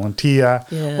likely to volunteer.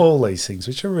 Yeah. All these things,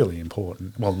 which are really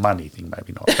important. Well, money thing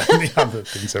maybe not, but the other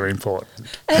things are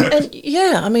important.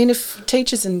 I mean, if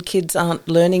teachers and kids aren't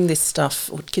learning this stuff,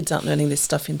 or kids aren't learning this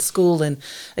stuff in school, then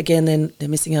they're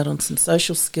missing out on some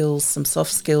social skills, some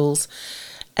soft skills,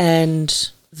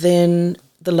 and then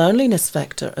the loneliness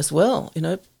factor as well.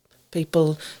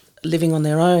 People living on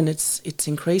their own, it's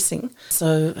increasing.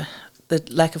 So the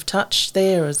lack of touch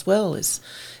there as well is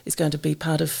going to be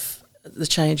part of the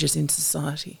changes in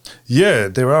society. Yeah,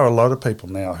 there are a lot of people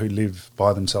now who live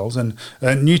by themselves, and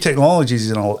new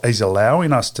technologies is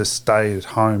allowing us to stay at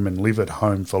home and live at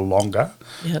home for longer,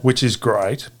 Yep. which is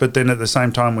great. But then at the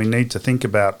same time, we need to think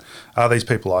about, are these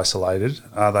people isolated?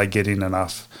 Are they getting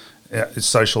enough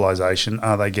socialisation?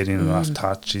 Are they getting enough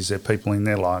touch? Is there people in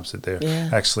their lives that they're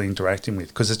actually interacting with?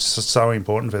 Because it's so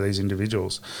important for these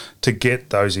individuals to get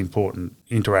those important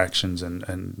interactions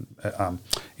and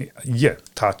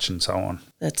touch and so on.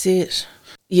 That's it.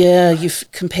 Yeah, you've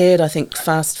compared, I think,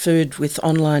 fast food with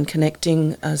online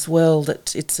connecting as well,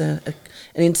 that it's an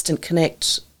instant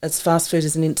connect, as fast food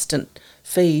is an instant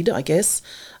feed, I guess,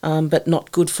 but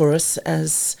not good for us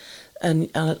and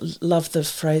I love the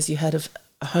phrase you had of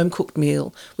a home-cooked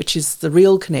meal, which is the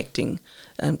real connecting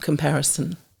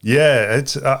comparison. Yeah,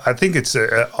 I think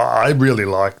I really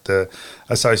like the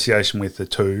association with the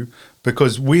two,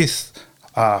 because with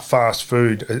fast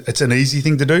food, it's an easy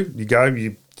thing to do. You go,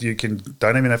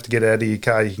 don't even have to get out of your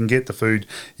car. You can get the food.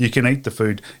 You can eat the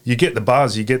food. You get the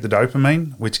buzz. You get the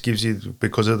dopamine, which gives you,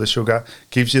 because of the sugar,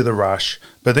 gives you the rush.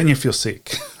 But then you feel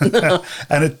sick,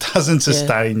 and it doesn't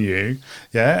sustain you.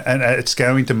 Yeah, and it's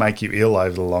going to make you ill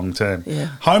over the long term. Yeah.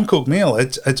 Home cooked meal,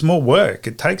 it's more work.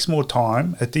 It takes more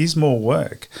time. It is more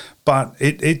work, but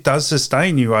it does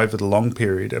sustain you over the long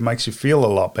period. It makes you feel a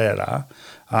lot better.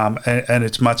 And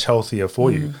it's much healthier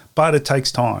for you, but it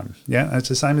takes time. Yeah, and it's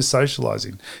the same as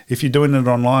socializing. If you're doing it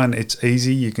online, it's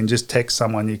easy. You can just text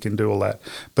someone, you can do all that,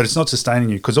 but it's not sustaining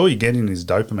you, because all you're getting is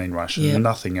dopamine rush and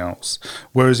nothing else.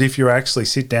 Whereas if you actually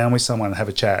sit down with someone and have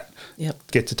a chat,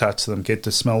 get to touch them, get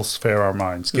to smell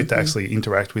pheromones, get to actually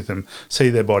interact with them, see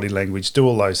their body language, do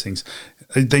all those things,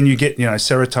 then you get,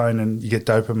 serotonin, you get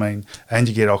dopamine, and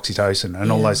you get oxytocin,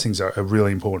 and all those things are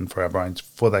really important for our brains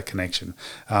for that connection.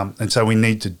 And so we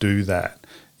need to do that.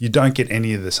 You don't get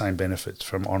any of the same benefits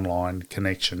from online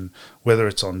connection, whether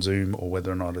it's on Zoom or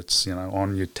whether or not it's,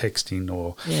 on your texting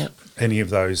or any of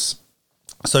those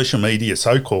social media,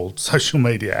 so-called social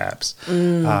media apps.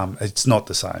 It's not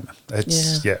the same.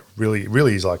 It's, really,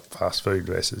 really is like fast food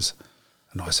versus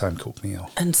a nice home-cooked meal.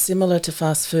 And similar to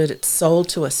fast food, it's sold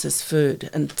to us as food,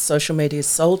 and social media is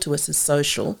sold to us as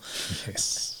social.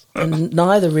 Yes. And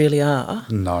neither really are.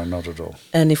 No, not at all.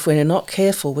 And if we're not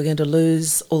careful, we're going to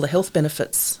lose all the health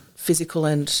benefits, physical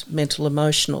and mental,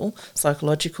 emotional,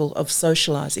 psychological, of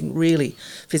socialising, really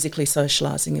physically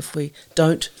socialising, if we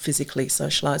don't physically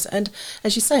socialise. And,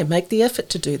 as you say, make the effort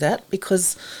to do that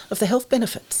because of the health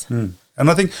benefits. And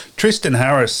I think Tristan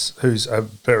Harris, who's a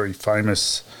very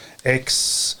famous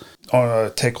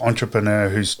ex-tech entrepreneur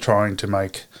who's trying to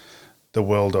make the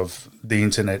world of the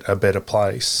internet a better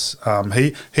place.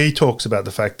 He talks about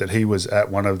the fact that he was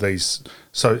at one of these.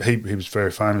 So he was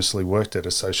very famously worked at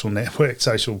a social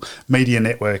media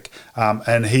network,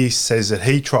 and he says that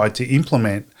he tried to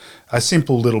implement a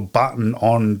simple little button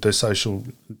on the social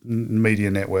media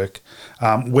network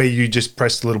where you just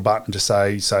press the little button to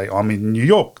say, I'm in New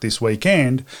York this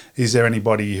weekend. Is there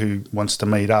anybody who wants to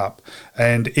meet up?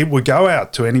 And it would go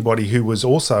out to anybody who was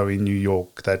also in New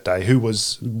York that day, who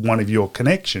was one of your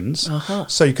connections,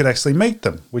 so you could actually meet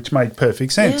them, which made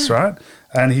perfect sense, right?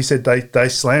 And he said they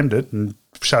slammed it and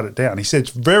shut it down. He said it's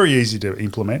very easy to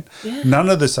implement. None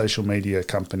of the social media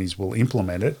companies will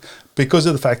implement it because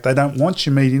of the fact they don't want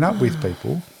you meeting up with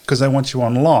people, because they want you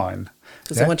online.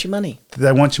 Because they want your money.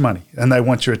 They want your money and they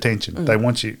want your attention. They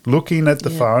want you looking at the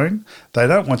phone. They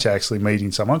don't want you actually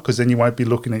meeting someone, because then you won't be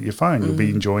looking at your phone. You'll be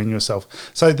enjoying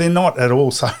yourself. So they're not at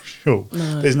all social.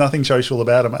 No. There's nothing social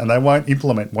about them, and they won't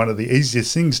implement one of the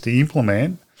easiest things to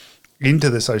implement into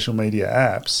the social media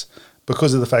apps,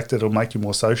 because of the fact that it'll make you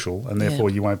more social, and therefore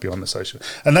you won't be on the social.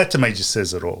 And that to me just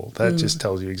says it all. That just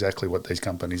tells you exactly what these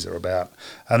companies are about.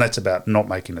 And that's about not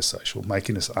making us social,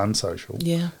 making us unsocial,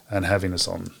 and having us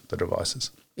on the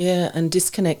devices. Yeah, and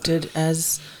disconnected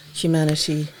as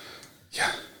humanity.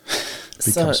 Yeah,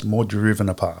 becomes more driven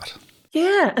apart.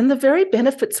 Yeah, and the very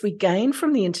benefits we gain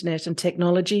from the internet and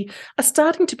technology are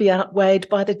starting to be outweighed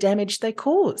by the damage they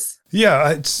cause. Yeah,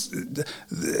 it's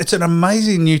an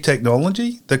amazing new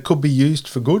technology that could be used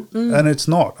for good, and it's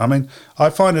not. I mean, I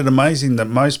find it amazing that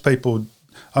most people,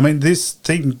 these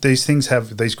things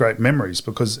have these great memories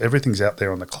because everything's out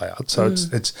there on the cloud. So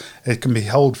it can be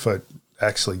held for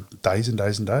actually days and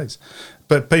days and days.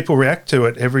 But people react to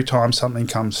it every time something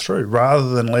comes through, rather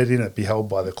than letting it be held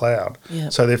by the cloud.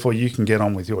 Yep. So therefore you can get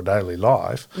on with your daily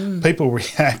life. People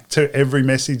react to every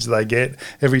message they get,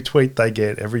 every tweet they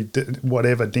get, every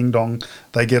whatever ding-dong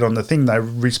they get on the thing. They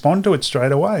respond to it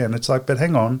straight away. And it's like, but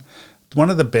hang on, one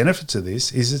of the benefits of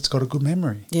this is it's got a good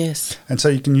memory. Yes. And so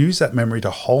you can use that memory to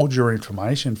hold your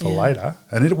information for later,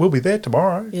 and it will be there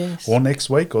tomorrow or next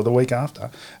week or the week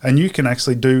after. And you can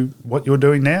actually do what you're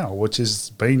doing now, which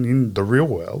is being in the real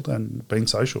world and being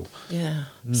social. Yeah.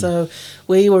 So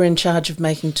we were in charge of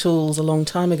making tools a long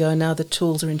time ago. Now the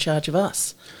tools are in charge of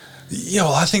us. Yeah,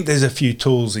 well, I think there's a few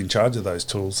tools in charge of those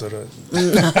tools that are...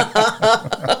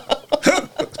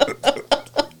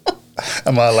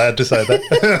 Am I allowed to say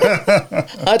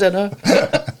that? I don't know.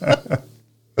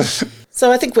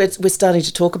 So I think we're starting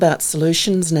to talk about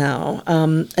solutions now,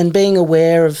 and being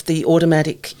aware of the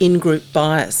automatic in-group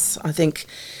bias. I think,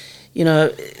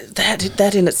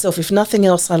 that in itself, if nothing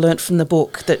else, I learnt from the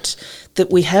book that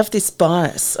we have this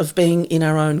bias of being in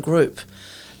our own group,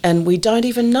 and we don't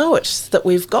even know it, that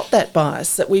we've got that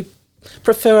bias, that we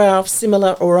prefer our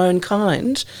similar or own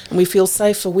kind and we feel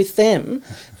safer with them,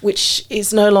 which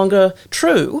is no longer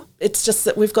true. It's just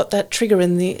that we've got that trigger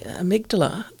in the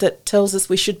amygdala that tells us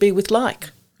we should be with like.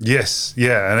 Yes,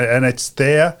 yeah, and it's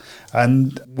there,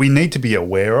 and we need to be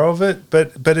aware of it,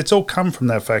 but it's all come from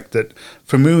that fact that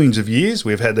for millions of years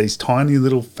we've had these tiny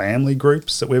little family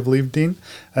groups that we've lived in,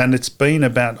 and it's been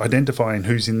about identifying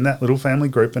who's in that little family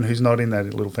group and who's not in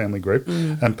that little family group,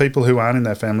 and people who aren't in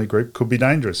that family group could be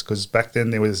dangerous, because back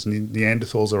then there was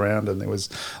Neanderthals around, and there was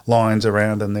lions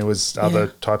around, and there was other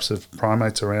types of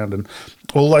primates around, and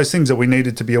all those things that we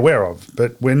needed to be aware of,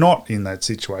 but we're not in that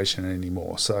situation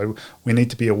anymore. So we need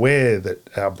to be aware that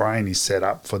our brain is set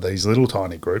up for these little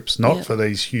tiny groups, not for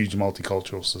these huge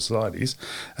multicultural societies,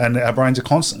 and our brains are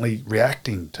constantly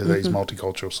reacting to these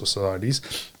multicultural societies.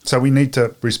 So we need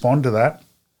to respond to that,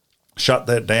 shut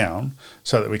that down,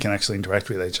 so that we can actually interact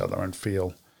with each other and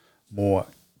feel more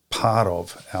part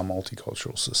of our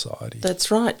multicultural society. That's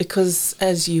right, because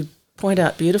as you point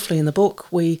out beautifully in the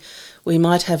book, we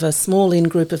might have a small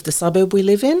in-group of the suburb we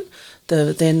live in,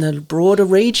 then the broader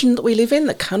region that we live in,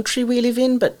 the country we live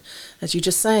in, but as you're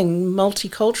just saying,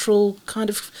 multicultural kind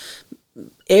of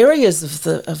areas of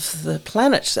the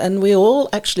planet, and we all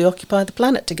actually occupy the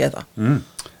planet together.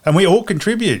 And we all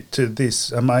contribute to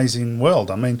this amazing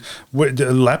world. I mean, the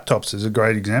laptops is a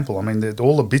great example. I mean,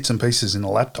 all the bits and pieces in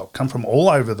a laptop come from all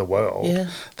over the world. Yeah.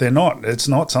 It's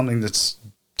not something that's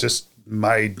just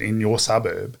made in your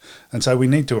suburb, and so we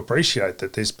need to appreciate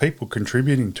that there's people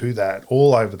contributing to that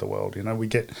all over the world. We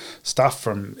get stuff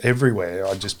from everywhere.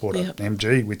 I just bought an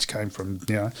MG which came from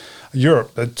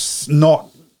Europe. It's not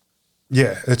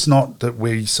that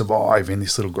we survive in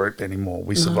this little group anymore.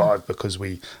 We survive because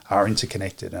we are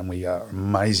interconnected, and we are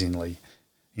amazingly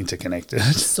interconnected.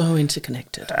 So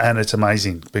interconnected. And it's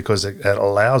amazing because it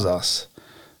allows us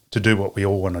to do what we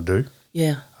all want to do.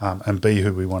 Yeah. And be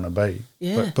who we want to be.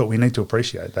 Yeah. But we need to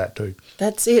appreciate that too.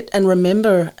 That's it. And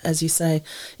remember, as you say,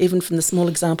 even from the small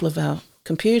example of our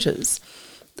computers,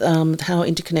 how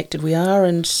interconnected we are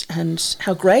and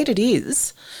how great it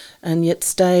is, and yet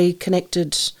stay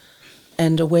connected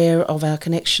and aware of our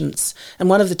connections. And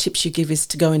one of the tips you give is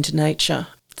to go into nature.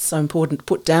 It's so important to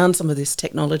put down some of this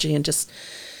technology and just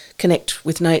connect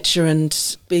with nature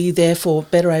and be therefore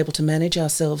better able to manage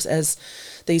ourselves as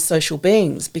these social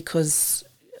beings, because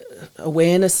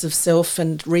awareness of self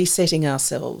and resetting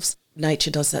ourselves,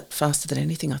 nature does that faster than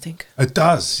anything, I think. It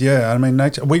does, yeah. I mean,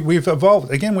 nature. We've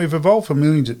evolved. Again, we've evolved for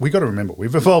millions. We've got to remember,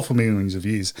 we've evolved for millions of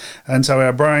years, and so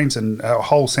our brains and our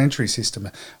whole sensory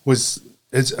system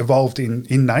it's evolved in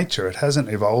nature. It hasn't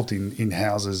evolved in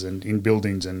houses and in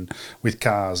buildings and with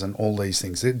cars and all these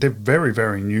things. They're very,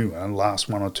 very new and last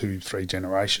 1 or 2, 3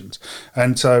 generations.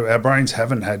 And so our brains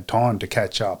haven't had time to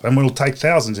catch up, and it'll take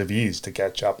thousands of years to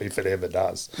catch up if it ever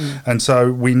does. And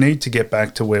so we need to get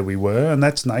back to where we were, and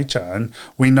that's nature. And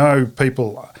we know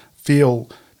people feel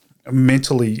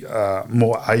mentally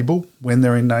more able when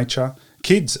they're in nature.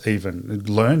 Kids even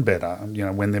learn better,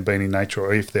 when they've been in nature,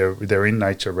 or if they're in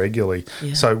nature regularly.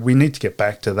 Yeah. So we need to get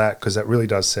back to that, because that really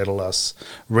does settle us,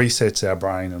 resets our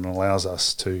brain, and allows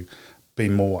us to be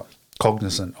more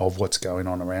cognizant of what's going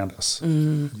on around us.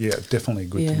 Yeah, definitely a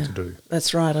good thing to do.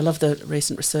 That's right. I love the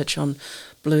recent research on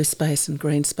blue space and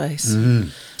green space.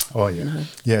 Oh yeah,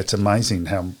 yeah. It's amazing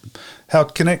how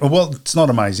connect. Well, it's not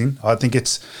amazing. I think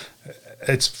it's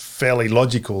fairly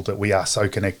logical that we are so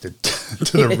connected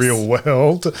to the real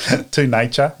world, to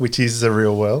nature, which is the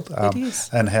real world, it is.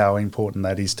 And how important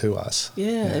that is to us.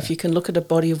 Yeah, if you can look at a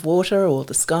body of water or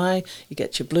the sky, you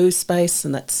get your blue space,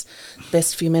 and that's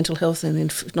best for your mental health.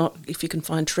 And if you can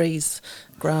find trees,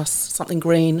 grass, something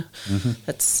green,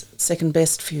 that's second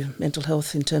best for your mental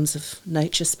health in terms of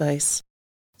nature space.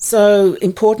 So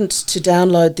important to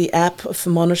download the app for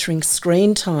monitoring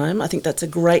screen time. I think that's a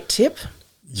great tip.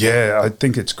 Yeah, I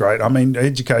think it's great. I mean,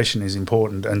 education is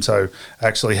important. And so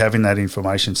actually having that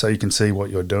information so you can see what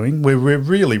you're doing. We're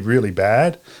really, really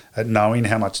bad at knowing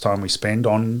how much time we spend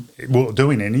on, well,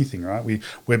 doing anything, right?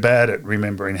 We're bad at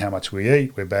remembering how much we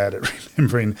eat. We're bad at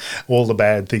remembering all the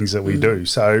bad things that we do.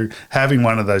 So having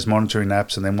one of those monitoring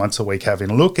apps and then once a week having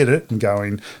a look at it and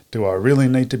going, do I really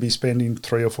need to be spending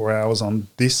 3 or 4 hours on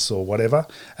this or whatever?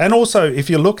 And also, if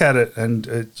you look at it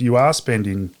and you are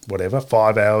spending, whatever,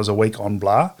 5 hours a week on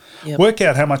blah, work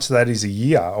out how much that is a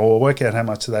year or work out how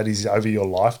much that is over your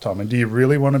lifetime. And do you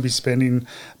really want to be spending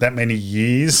that many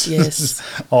years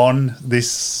on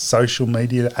this social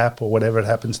media app or whatever it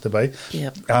happens to be?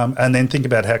 And then think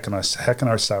about how can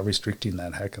I start restricting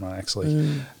that? How can I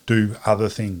actually do other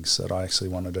things that I actually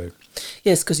want to do?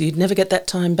 Yes, because you'd never get that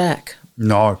time back.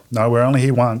 No, we're only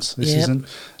here once. This isn't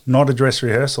not a dress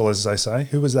rehearsal, as they say.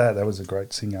 Who was that? That was a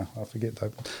great singer. I forget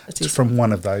that. It's from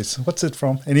one of those. What's it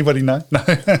from? Anybody know? No.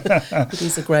 It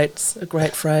is a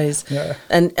great phrase. Yeah.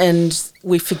 And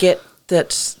we forget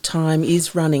that time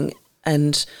is running,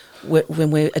 and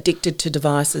when we're addicted to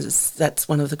devices, that's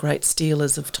one of the great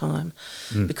stealers of time,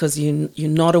 because you're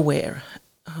not aware,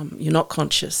 you're not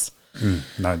conscious.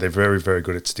 No, they're very, very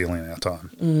good at stealing our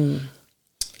time.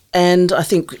 And I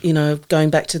think, going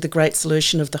back to the great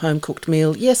solution of the home-cooked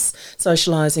meal, yes,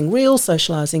 real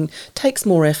socialising takes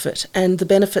more effort, and the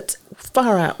benefits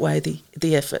far outweigh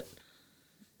the effort.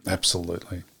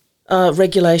 Absolutely.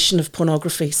 Regulation of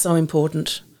pornography, so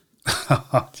important.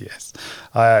 Yes.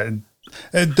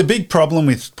 The big problem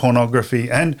with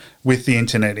pornography and with the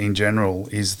internet in general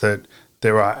is that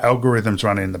there are algorithms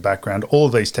running in the background. All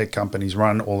of these tech companies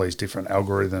run all these different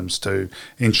algorithms to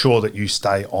ensure that you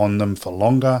stay on them for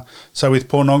longer. So with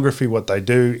pornography, what they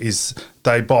do is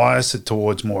they bias it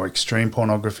towards more extreme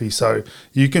pornography. So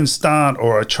you can start,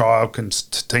 or a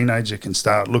teenager can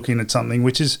start looking at something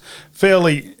which is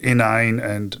fairly inane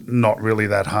and not really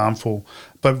that harmful,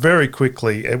 but very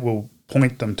quickly it will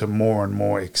point them to more and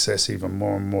more excessive and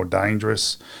more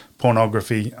dangerous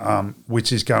pornography,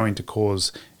 which is going to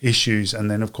cause issues.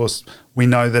 And then, of course, we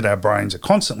know that our brains are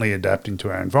constantly adapting to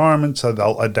our environment, so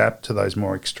they'll adapt to those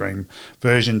more extreme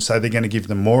versions. So they're going to give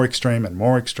them more extreme, and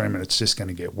it's just going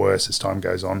to get worse as time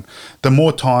goes on. The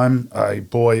more time a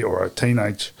boy or a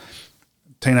teenage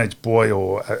boy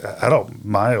or adult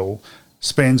male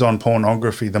spends on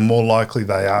pornography, the more likely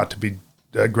they are to be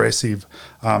aggressive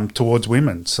towards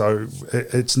women. So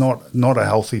it's not a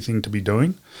healthy thing to be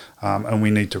doing, and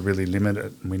we need to really limit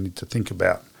it. We need to think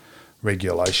about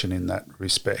regulation in that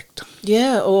respect.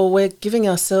 Yeah, or we're giving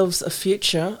ourselves a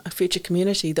future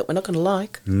community that we're not going to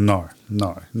like. No,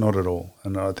 not at all.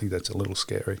 And I think that's a little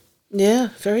scary. Yeah,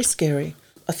 very scary.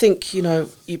 I think,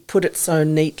 you put it so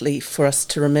neatly for us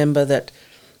to remember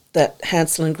that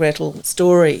Hansel and Gretel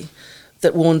story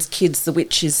that warns kids the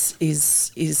witch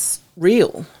is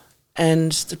real,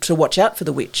 and to watch out for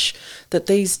the witch, that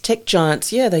these tech giants,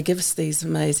 they give us these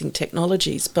amazing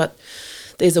technologies, but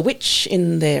there's a witch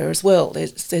in there as well.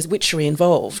 There's witchery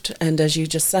involved. And as you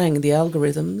just saying, the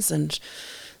algorithms and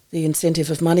the incentive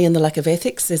of money and the lack of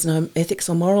ethics, there's no ethics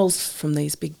or morals from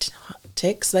these big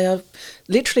techs. They are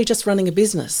literally just running a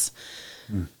business.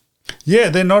 Yeah,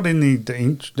 they're not in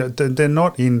they're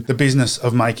not in the business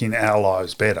of making our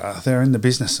lives better. They're in the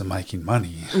business of making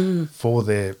money for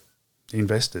their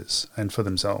investors and for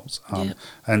themselves.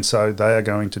 And so they are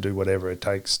going to do whatever it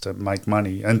takes to make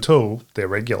money until they're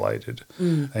regulated,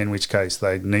 in which case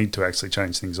they need to actually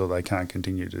change things or they can't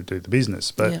continue to do the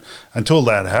business. But until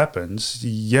that happens,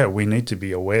 we need to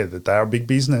be aware that they are a big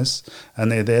business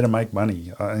and they're there to make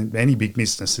money. Any big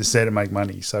business is there to make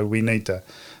money. So we need to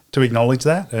acknowledge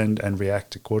that and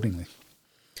react accordingly.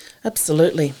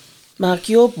 Absolutely. Mark,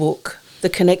 your book, The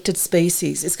Connected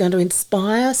Species, is going to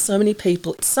inspire so many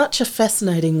people. It's such a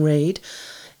fascinating read.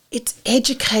 It's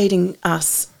educating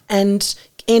us and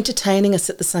entertaining us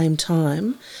at the same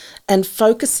time and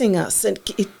focusing us. And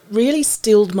it really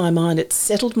stilled my mind. It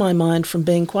settled my mind from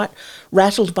being quite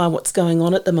rattled by what's going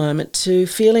on at the moment to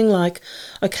feeling like,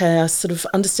 okay, I sort of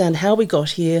understand how we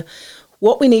got here,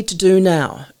 what we need to do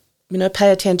now.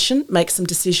 Pay attention, make some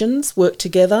decisions, work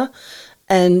together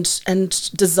and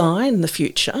design the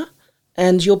future.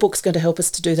 And your book's going to help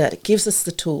us to do that. It gives us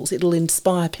the tools. It'll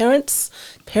inspire parents.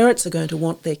 Parents are going to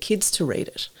want their kids to read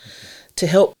it, to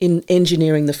help in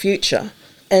engineering the future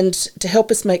and to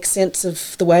help us make sense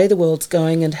of the way the world's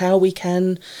going and how we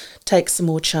can take some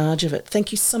more charge of it.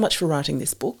 Thank you so much for writing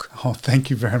this book. Oh, thank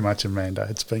you very much, Amanda.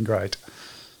 It's been great.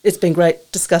 It's been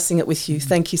great discussing it with you.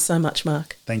 Thank you so much,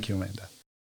 Mark. Thank you, Amanda.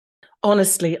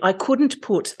 Honestly, I couldn't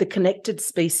put the Connected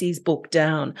Species book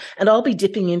down, and I'll be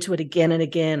dipping into it again and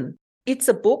again. It's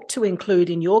a book to include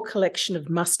in your collection of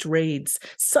must-reads.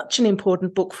 Such an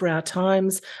important book for our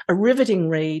times, a riveting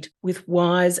read with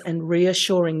wise and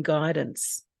reassuring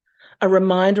guidance. A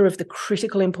reminder of the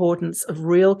critical importance of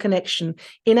real connection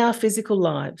in our physical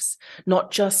lives, not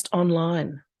just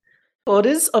online.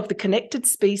 Orders of The Connected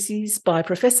Species by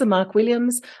Professor Mark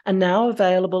Williams are now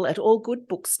available at all good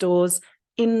bookstores,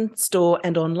 in-store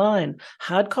and online.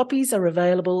 Hard copies are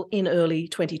available in early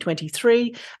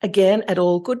 2023, again at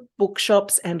all good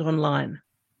bookshops and online.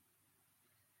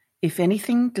 If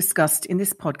anything discussed in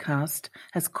this podcast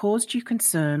has caused you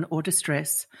concern or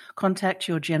distress, contact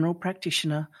your general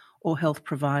practitioner or health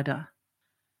provider.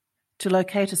 To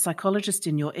locate a psychologist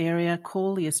in your area,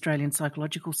 call the Australian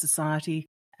Psychological Society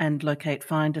and locate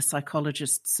Find a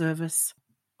Psychologist service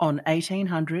on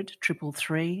 1800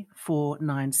 333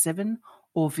 497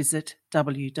 or visit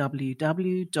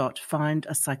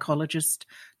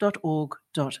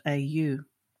www.findapsychologist.org.au.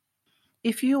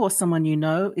 If you or someone you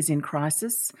know is in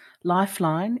crisis,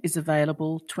 Lifeline is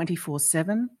available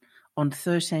 24/7 on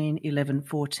 13 11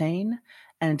 14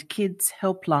 and Kids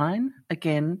Helpline,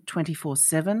 again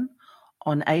 24/7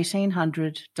 on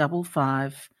 1800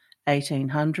 55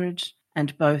 1800,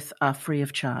 and both are free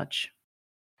of charge.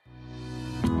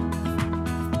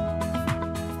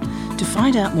 To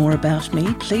find out more about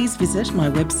me, please visit my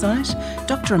website,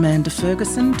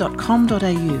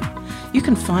 dramandaferguson.com.au. You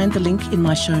can find the link in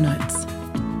my show notes.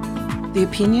 The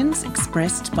opinions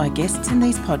expressed by guests in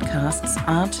these podcasts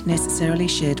aren't necessarily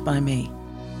shared by me.